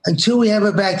has. Until we have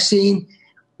a vaccine,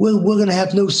 we're going to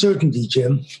have no certainty,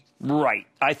 Jim. Right.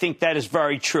 I think that is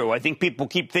very true. I think people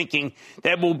keep thinking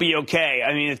that we'll be okay.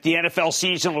 I mean, if the NFL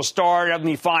season will start, it'll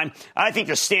be fine. I think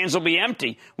the stands will be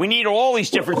empty. We need all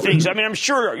these different things. I mean, I'm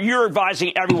sure you're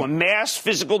advising everyone. Masks,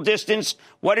 physical distance.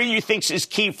 What do you think is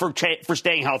key for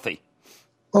staying healthy?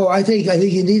 Oh, I think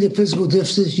you need the physical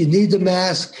distance. You need the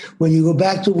mask. When you go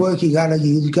back to work, you gotta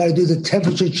do the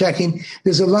temperature checking.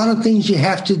 There's a lot of things you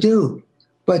have to do.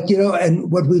 But,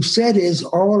 and what we've said is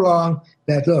all along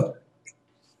that, look,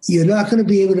 you're not going to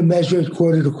be able to measure it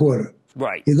quarter to quarter.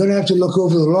 Right. You're going to have to look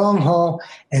over the long haul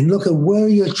and look at where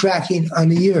you're tracking on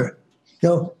the year.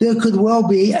 There could well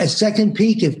be a second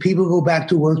peak if people go back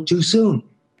to work too soon.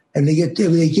 And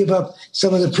they give up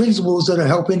some of the principles that are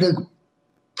helping to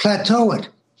plateau it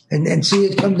and see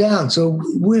it come down. So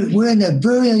we're in a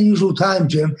very unusual time,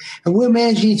 Jim, and we're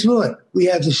managing through it. We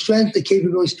have the strength, the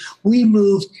capabilities. We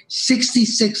moved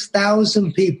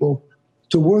 66,000 people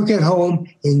to work at home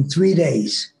in 3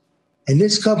 days. And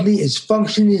this company is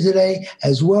functioning today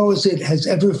as well as it has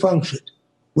ever functioned.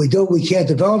 We can't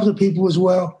develop the people as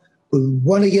well. We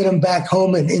want to get them back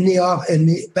home and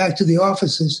back to the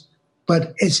offices.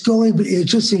 But it's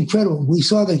just incredible. We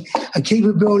saw a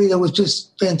capability that was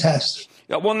just fantastic.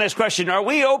 One last question. Are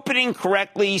we opening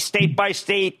correctly state by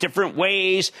state, different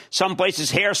ways? Some places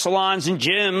hair salons and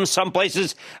gyms. Some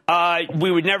places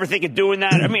we would never think of doing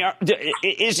that. I mean,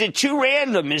 is it too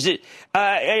random? Is it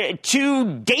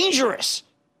too dangerous?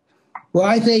 Well,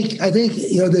 I think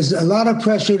there's a lot of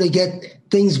pressure to get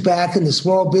things back in the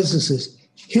small businesses.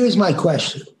 Here's my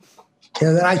question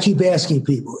that I keep asking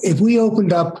people. If we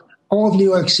opened up all of New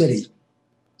York City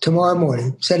tomorrow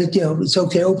morning, said it, it's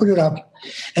okay, open it up,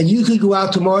 and you could go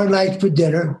out tomorrow night for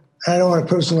dinner. I don't want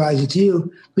to personalize it to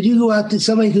you, but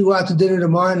somebody could go out to dinner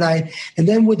tomorrow night, and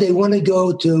then would they want to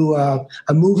go to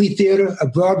a movie theater, a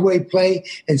Broadway play,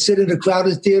 and sit in a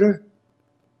crowded theater?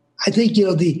 I think,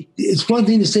 it's one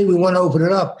thing to say we want to open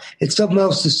it up. It's something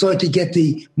else to start to get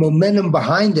the momentum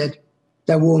behind it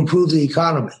that will improve the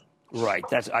economy. Right.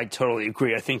 I totally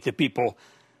agree. I think that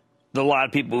a lot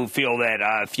of people who feel that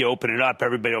if you open it up,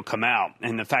 everybody will come out.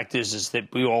 And the fact is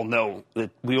that we all know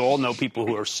people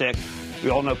who are sick. We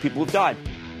all know people who've died.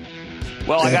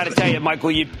 Well, I got to tell you,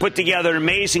 Michael, you put together an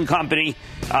amazing company.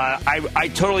 I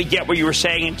totally get what you were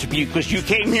saying because you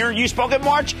came here and you spoke in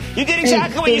March. You did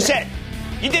exactly what you said.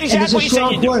 You did exactly what you said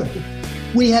you'd do.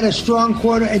 We had a strong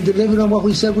quarter and delivered on what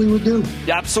we said we would do.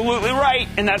 Absolutely right,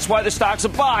 and that's why the stock's a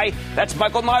buy. That's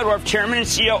Michael Neidorff, Chairman and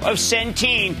CEO of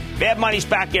Centene. Bad Money's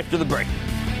back after the break.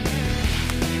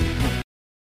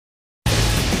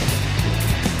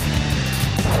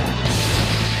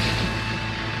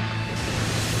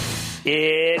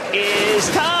 It is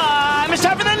time. It's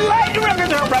time for the lightning round.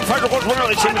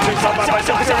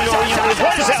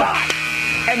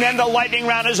 And then the lightning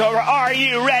round is over. Are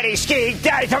you ready, Ski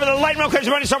Daddy? Time for the lightning round.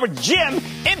 Running start with Jim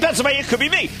in Pennsylvania. It could be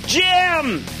me.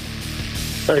 Jim!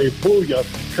 Hey, booyah,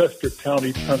 Chester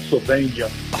County, Pennsylvania.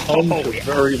 Home to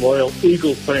very loyal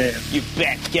Eagle fans. You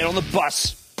bet. Get on the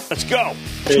bus. Let's go.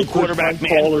 Hey, Two-quarterback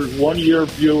man. Callers, one-year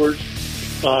viewers.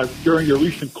 During your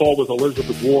recent call with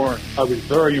Elizabeth Warren, I was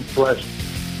very impressed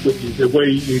with the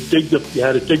way you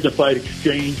had a dignified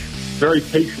exchange, very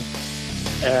patient.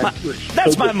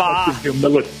 That's my ma.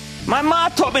 Humility. My ma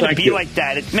taught me to be you. like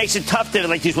that. It makes it tough to,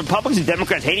 these Republicans and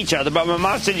Democrats hate each other, but my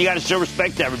mom said you got to show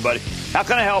respect to everybody. How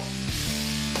can I help?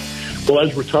 Well,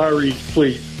 as retirees,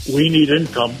 please, we need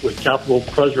income with capital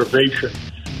preservation.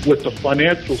 With the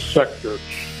financial sector,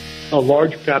 a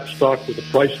large cap stock with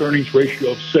a price-earnings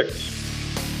ratio of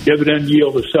 6, dividend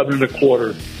yield of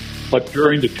 7.25. But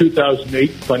during the 2008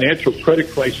 financial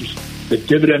credit crisis, the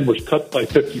dividend was cut by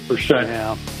 50%.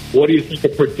 Yeah. What do you think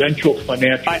of Prudential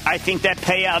Financial? I think that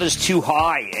payout is too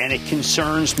high, and it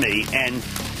concerns me. And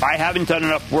I haven't done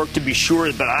enough work to be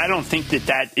sure, but I don't think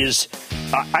that is.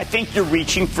 I think you're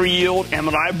reaching for yield, and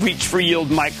when I've reached for yield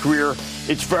in my career,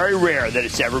 it's very rare that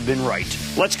it's ever been right.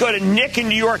 Let's go to Nick in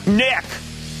New York. Nick.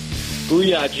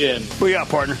 Booyah, Jim. Booyah,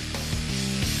 partner.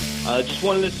 Just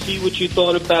wanted to see what you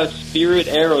thought about Spirit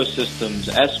Aerosystems,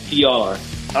 SPR.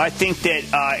 I think that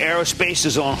aerospace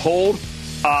is on hold.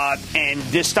 And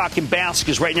this stock can bounce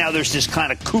because right now there's this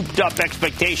kind of cooped up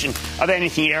expectation of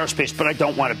anything aerospace, but I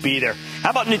don't want to be there. How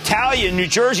about Natalia in New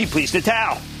Jersey, please?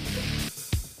 Natal.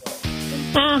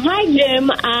 Hi, Jim.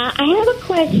 I have a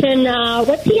question.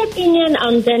 What's your opinion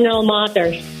on General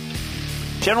Motors?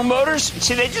 General Motors?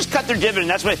 See, they just cut their dividend.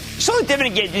 That's what. So the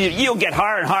dividend yield get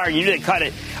higher and higher. You know they cut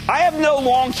it. I have no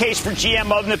long case for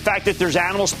GM other than the fact that there's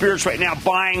animal spirits right now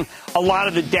buying a lot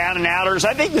of the down and outers.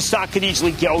 I think the stock could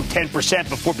easily go 10%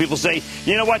 before people say,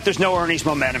 you know what, there's no earnings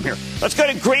momentum here. Let's go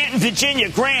to Grant in Virginia.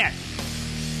 Grant.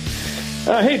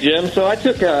 Hey, Jim. So I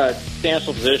took a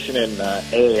substantial position in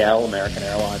AAL, American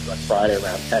Airlines, on Friday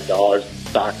around $10. The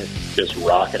stock is just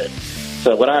rocketed.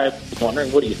 So what I was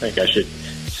wondering, what do you think I should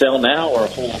sell now or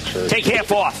hold for? Take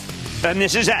half off. And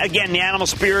this is, again, the animal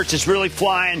spirits is really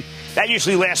flying. That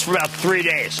usually lasts for about 3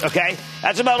 days, okay?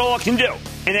 That's about all it can do.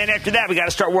 And then after that, we got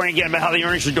to start worrying again about how the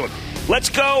earnings are doing. Let's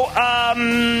go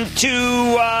to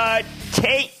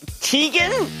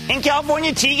Tegan in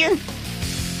California. Tegan?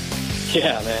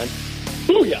 Yeah, man.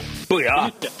 Booyah.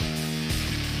 Booyah.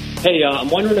 Hey, I'm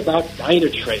wondering about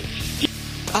Dynatrace.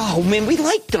 Oh, man, we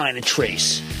like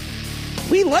Dynatrace.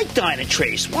 We like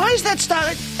Dynatrace. Why is that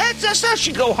stock? That stock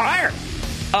should go higher.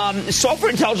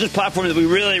 Software intelligence platform that we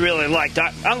really, really liked.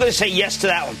 I'm going to say yes to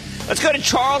that one. Let's go to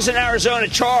Charles in Arizona.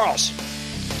 Charles.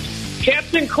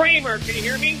 Captain Cramer, can you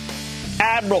hear me?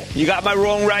 Admiral, you got my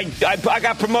wrong right. I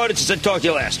got promoted since I talked to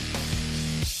you last.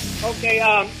 Okay,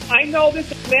 I know this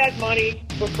is bad money,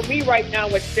 but for me right now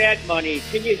it's bad money.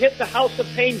 Can you hit the House of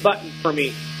Pain button for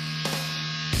me?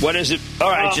 What is it? All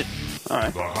right. All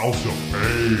right. The House of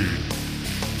Pain.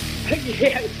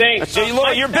 Yeah, thanks. So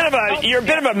you're a bit of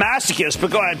a masochist, but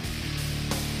go ahead.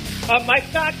 My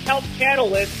stock, Health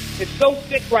Catalyst, is so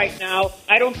sick right now.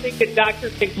 I don't think the doctor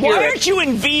can cure it. Why aren't you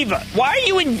in Viva? Why are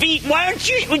you in Viva? Why aren't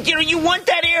you? You want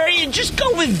that area? Just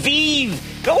go with Vive.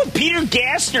 Go with Peter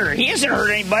Gassner. He hasn't hurt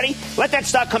anybody. Let that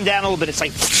stock come down a little bit. It's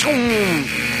like,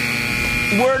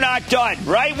 we're not done,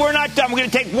 right? We're not done. We're going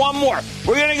to take one more.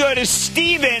 We're going to go to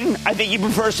Steven. I think he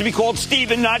prefers to be called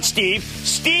Steven, not Steve.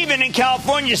 Steven in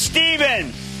California.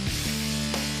 Steven.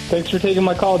 Thanks for taking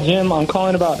my call, Jim. I'm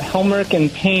calling about Helmerich and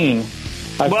Payne.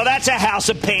 Well, that's a house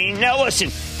of pain. Now,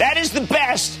 listen, that is the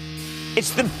best.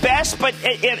 It's the best, but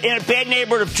in a bad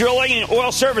neighborhood of drilling and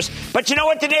oil service. But you know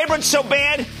what? The neighborhood's so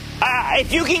bad.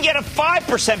 If you can get a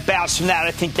 5% bounce from that,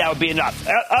 I think that would be enough.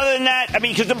 Other than that, I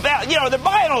mean, because they're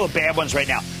buying all the bad ones right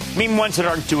now. I mean, ones that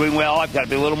aren't doing well. I've got to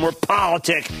be a little more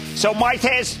politic. So Mike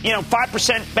has,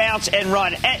 5% bounce and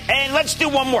run. And let's do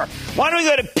one more. Why don't we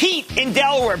go to Pete in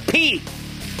Delaware? Pete.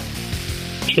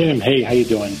 Jim, hey, how you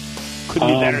doing? Couldn't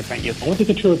be better, thank you. I want to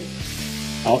get your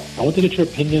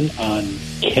opinion on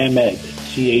ChemEd,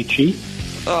 CHE.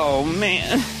 Oh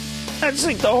man, that's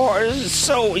like the hardest.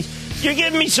 So you're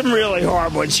giving me some really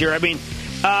hard ones here. I mean,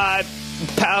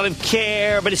 palliative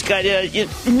care, but it's got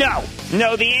no.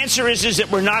 The answer is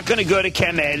that we're not going to go to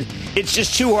ChemEd. It's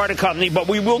just too hard a company, but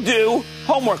we will do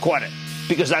homework on it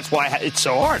because that's why it's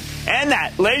so hard. And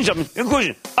that, ladies and gentlemen,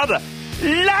 conclusion of the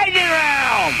lightning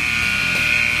round.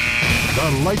 The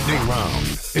Lightning Round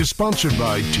is sponsored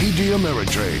by TD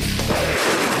Ameritrade.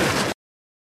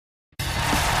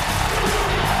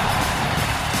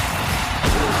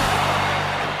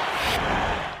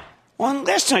 On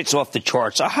last night's Off the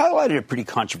Charts, I highlighted a pretty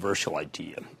controversial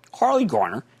idea. Harley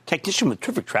Garner, technician with a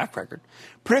terrific track record,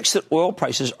 predicts that oil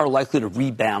prices are likely to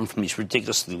rebound from these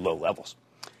ridiculously low levels.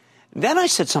 Then I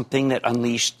said something that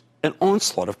unleashed an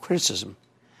onslaught of criticism.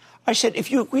 I said,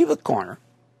 if you agree with Garner,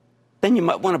 then you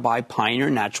might want to buy Pioneer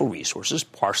Natural Resources,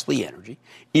 Parsley Energy,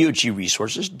 EOG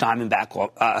Resources, Diamondback,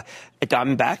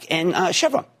 and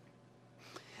Chevron.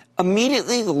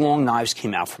 Immediately, the long knives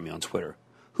came out for me on Twitter.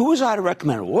 Who was I to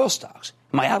recommend oil stocks?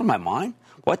 Am I out of my mind?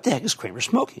 What the heck is Cramer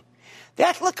smoking? They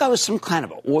act like I was some kind of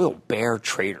an oil bear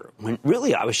trader, when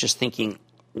really I was just thinking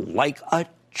like a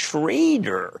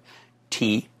trader.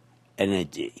 T and a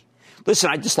D. Listen,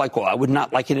 I dislike oil. I would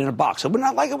not like it in a box. I would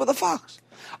not like it with a fox.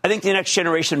 I think the next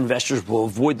generation of investors will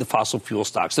avoid the fossil fuel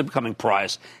stocks. They're becoming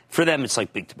pariahs. For them, it's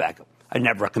like big tobacco. I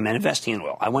never recommend investing in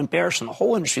oil. I went bearish in the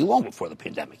whole industry long before the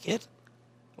pandemic hit.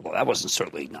 although that wasn't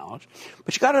certainly acknowledged.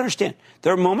 But you got to understand,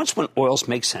 there are moments when oils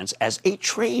make sense as a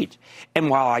trade. And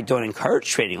while I don't encourage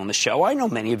trading on the show, I know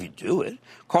many of you do it.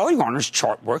 Carly Garner's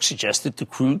chart work suggests that the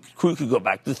crude could go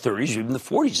back to the 30s or even the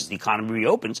 40s as the economy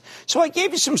reopens. So I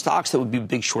gave you some stocks that would be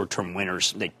big short-term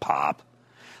winners. They'd pop.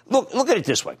 Look at it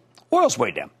this way. Oil's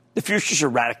way down. The futures are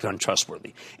radically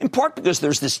untrustworthy, in part because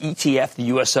there's this ETF, the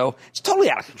USO. It's totally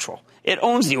out of control. It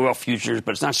owns the oil futures,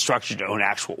 but it's not structured to own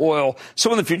actual oil. So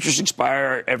when the futures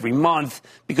expire every month,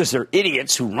 because they're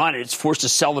idiots who run it, it's forced to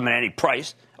sell them at any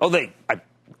price. I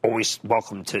always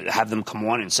welcome to have them come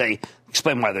on and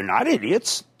explain why they're not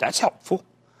idiots. That's helpful.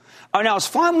 Now, it's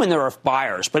fine when there are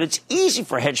buyers, but it's easy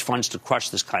for hedge funds to crush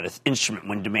this kind of instrument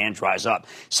when demand dries up.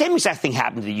 Same exact thing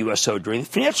happened to the USO during the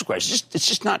financial crisis. It's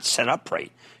just not set up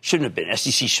right. Shouldn't have been.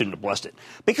 SEC shouldn't have blessed it.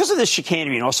 Because of this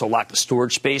chicanery and also lack of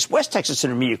storage space, West Texas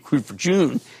Intermediate crude for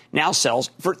June now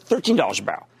sells for $13 a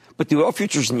barrel. But the oil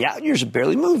futures in the out years have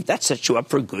barely moved. That sets you up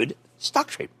for a good stock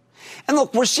trade. And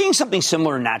look, we're seeing something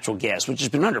similar in natural gas, which has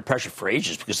been under pressure for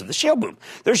ages because of the shale boom.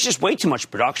 There's just way too much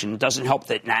production. It doesn't help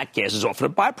that nat gas is often a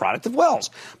byproduct of wells.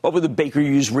 But with the Baker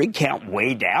Hughes rig count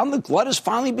way down, the glut is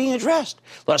finally being addressed.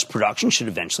 Less production should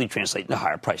eventually translate into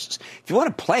higher prices. If you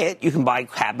want to play it, you can buy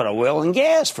Cabot oil and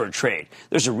gas for a trade.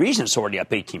 There's a reason it's already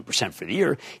up 18% for the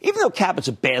year. Even though Cabot's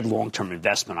a bad long-term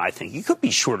investment, I think it could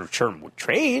be shorter-term with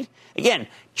trade. Again,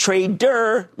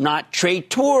 trader, not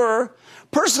trade-tour.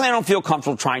 Personally, I don't feel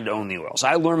comfortable trying to own the oils.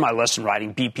 I learned my lesson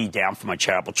writing BP down from my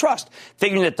charitable trust,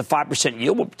 figuring that the 5%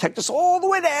 yield will protect us all the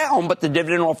way down, but the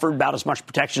dividend offered about as much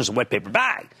protection as a wet paper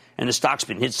bag. And the stock's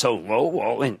been hit so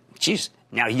low, now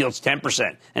it yields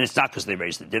 10%, and it's not because they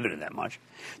raised the dividend that much.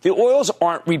 The oils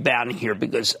aren't rebounding here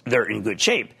because they're in good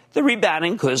shape. They're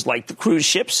rebounding because, like the cruise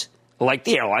ships, like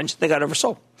the airlines, they got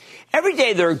oversold. Every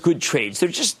day there are good trades. They're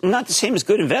just not the same as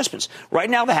good investments. Right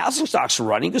now, the housing stocks are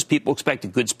running because people expect a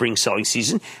good spring selling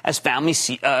season as families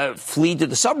flee to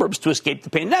the suburbs to escape the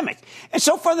pandemic. And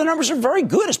so far, the numbers are very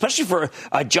good, especially for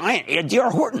a giant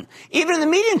D.R. Horton. Even in the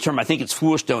medium term, I think it's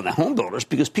foolish to own the home builders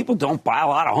because people don't buy a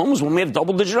lot of homes when we have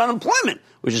double-digit unemployment,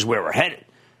 which is where we're headed.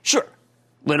 Sure,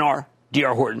 Lennar,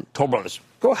 D.R. Horton, Toll Brothers,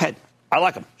 go ahead. I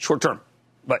like them short term,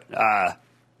 but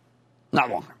not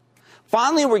long term.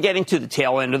 Finally, we're getting to the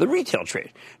tail end of the retail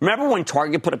trade. Remember when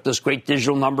Target put up those great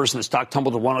digital numbers and the stock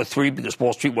tumbled to 103 because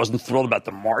Wall Street wasn't thrilled about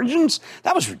the margins?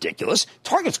 That was ridiculous.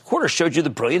 Target's quarter showed you the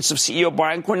brilliance of CEO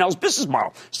Brian Cornell's business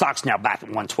model. Stock's now back at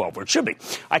 112 where it should be.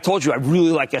 I told you I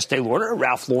really like Estee Lauder,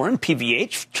 Ralph Lauren,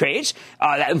 PVH trades.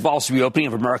 That involves the reopening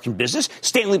of American business.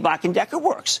 Stanley Black & Decker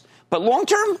works. But long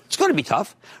term, it's going to be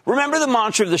tough. Remember the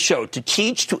mantra of the show: to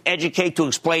teach, to educate, to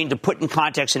explain, to put in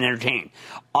context and entertain.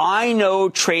 I know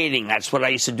trading. That's what I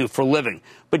used to do for a living.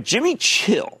 But Jimmy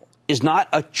Chill is not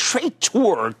a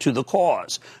traitor to the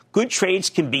cause. Good trades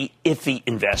can be iffy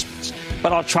investments.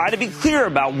 But I'll try to be clear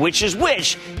about which is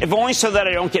which, if only so that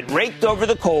I don't get raked over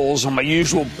the coals on my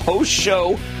usual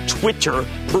post-show Twitter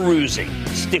perusing.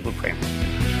 Stick with Cramer.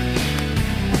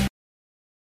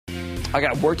 I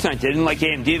got work tonight. They didn't like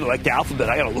AMD. They liked the Alphabet.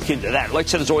 I got to look into that. Like I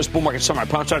said, as always, bull market summer. I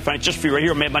promise I'll find it just for you right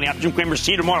here on Mad Money. I'm Jim Cramer.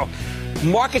 See you tomorrow.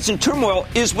 Markets in Turmoil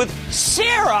is with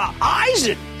Sarah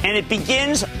Eisen, and it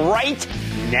begins right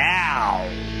now.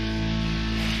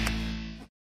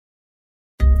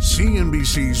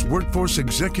 CNBC's Workforce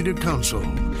Executive Council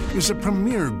is a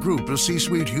premier group of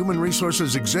C-suite human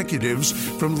resources executives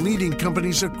from leading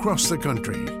companies across the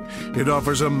country. It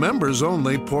offers a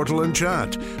members-only portal and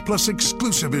chat, plus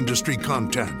exclusive industry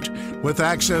content, with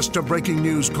access to breaking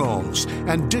news calls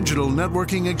and digital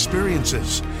networking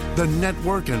experiences. The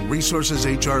network and resources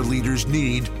HR leaders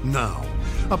need now.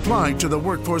 Apply to the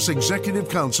Workforce Executive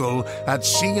Council at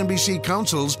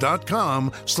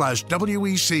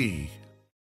cnbccouncils.com/WEC.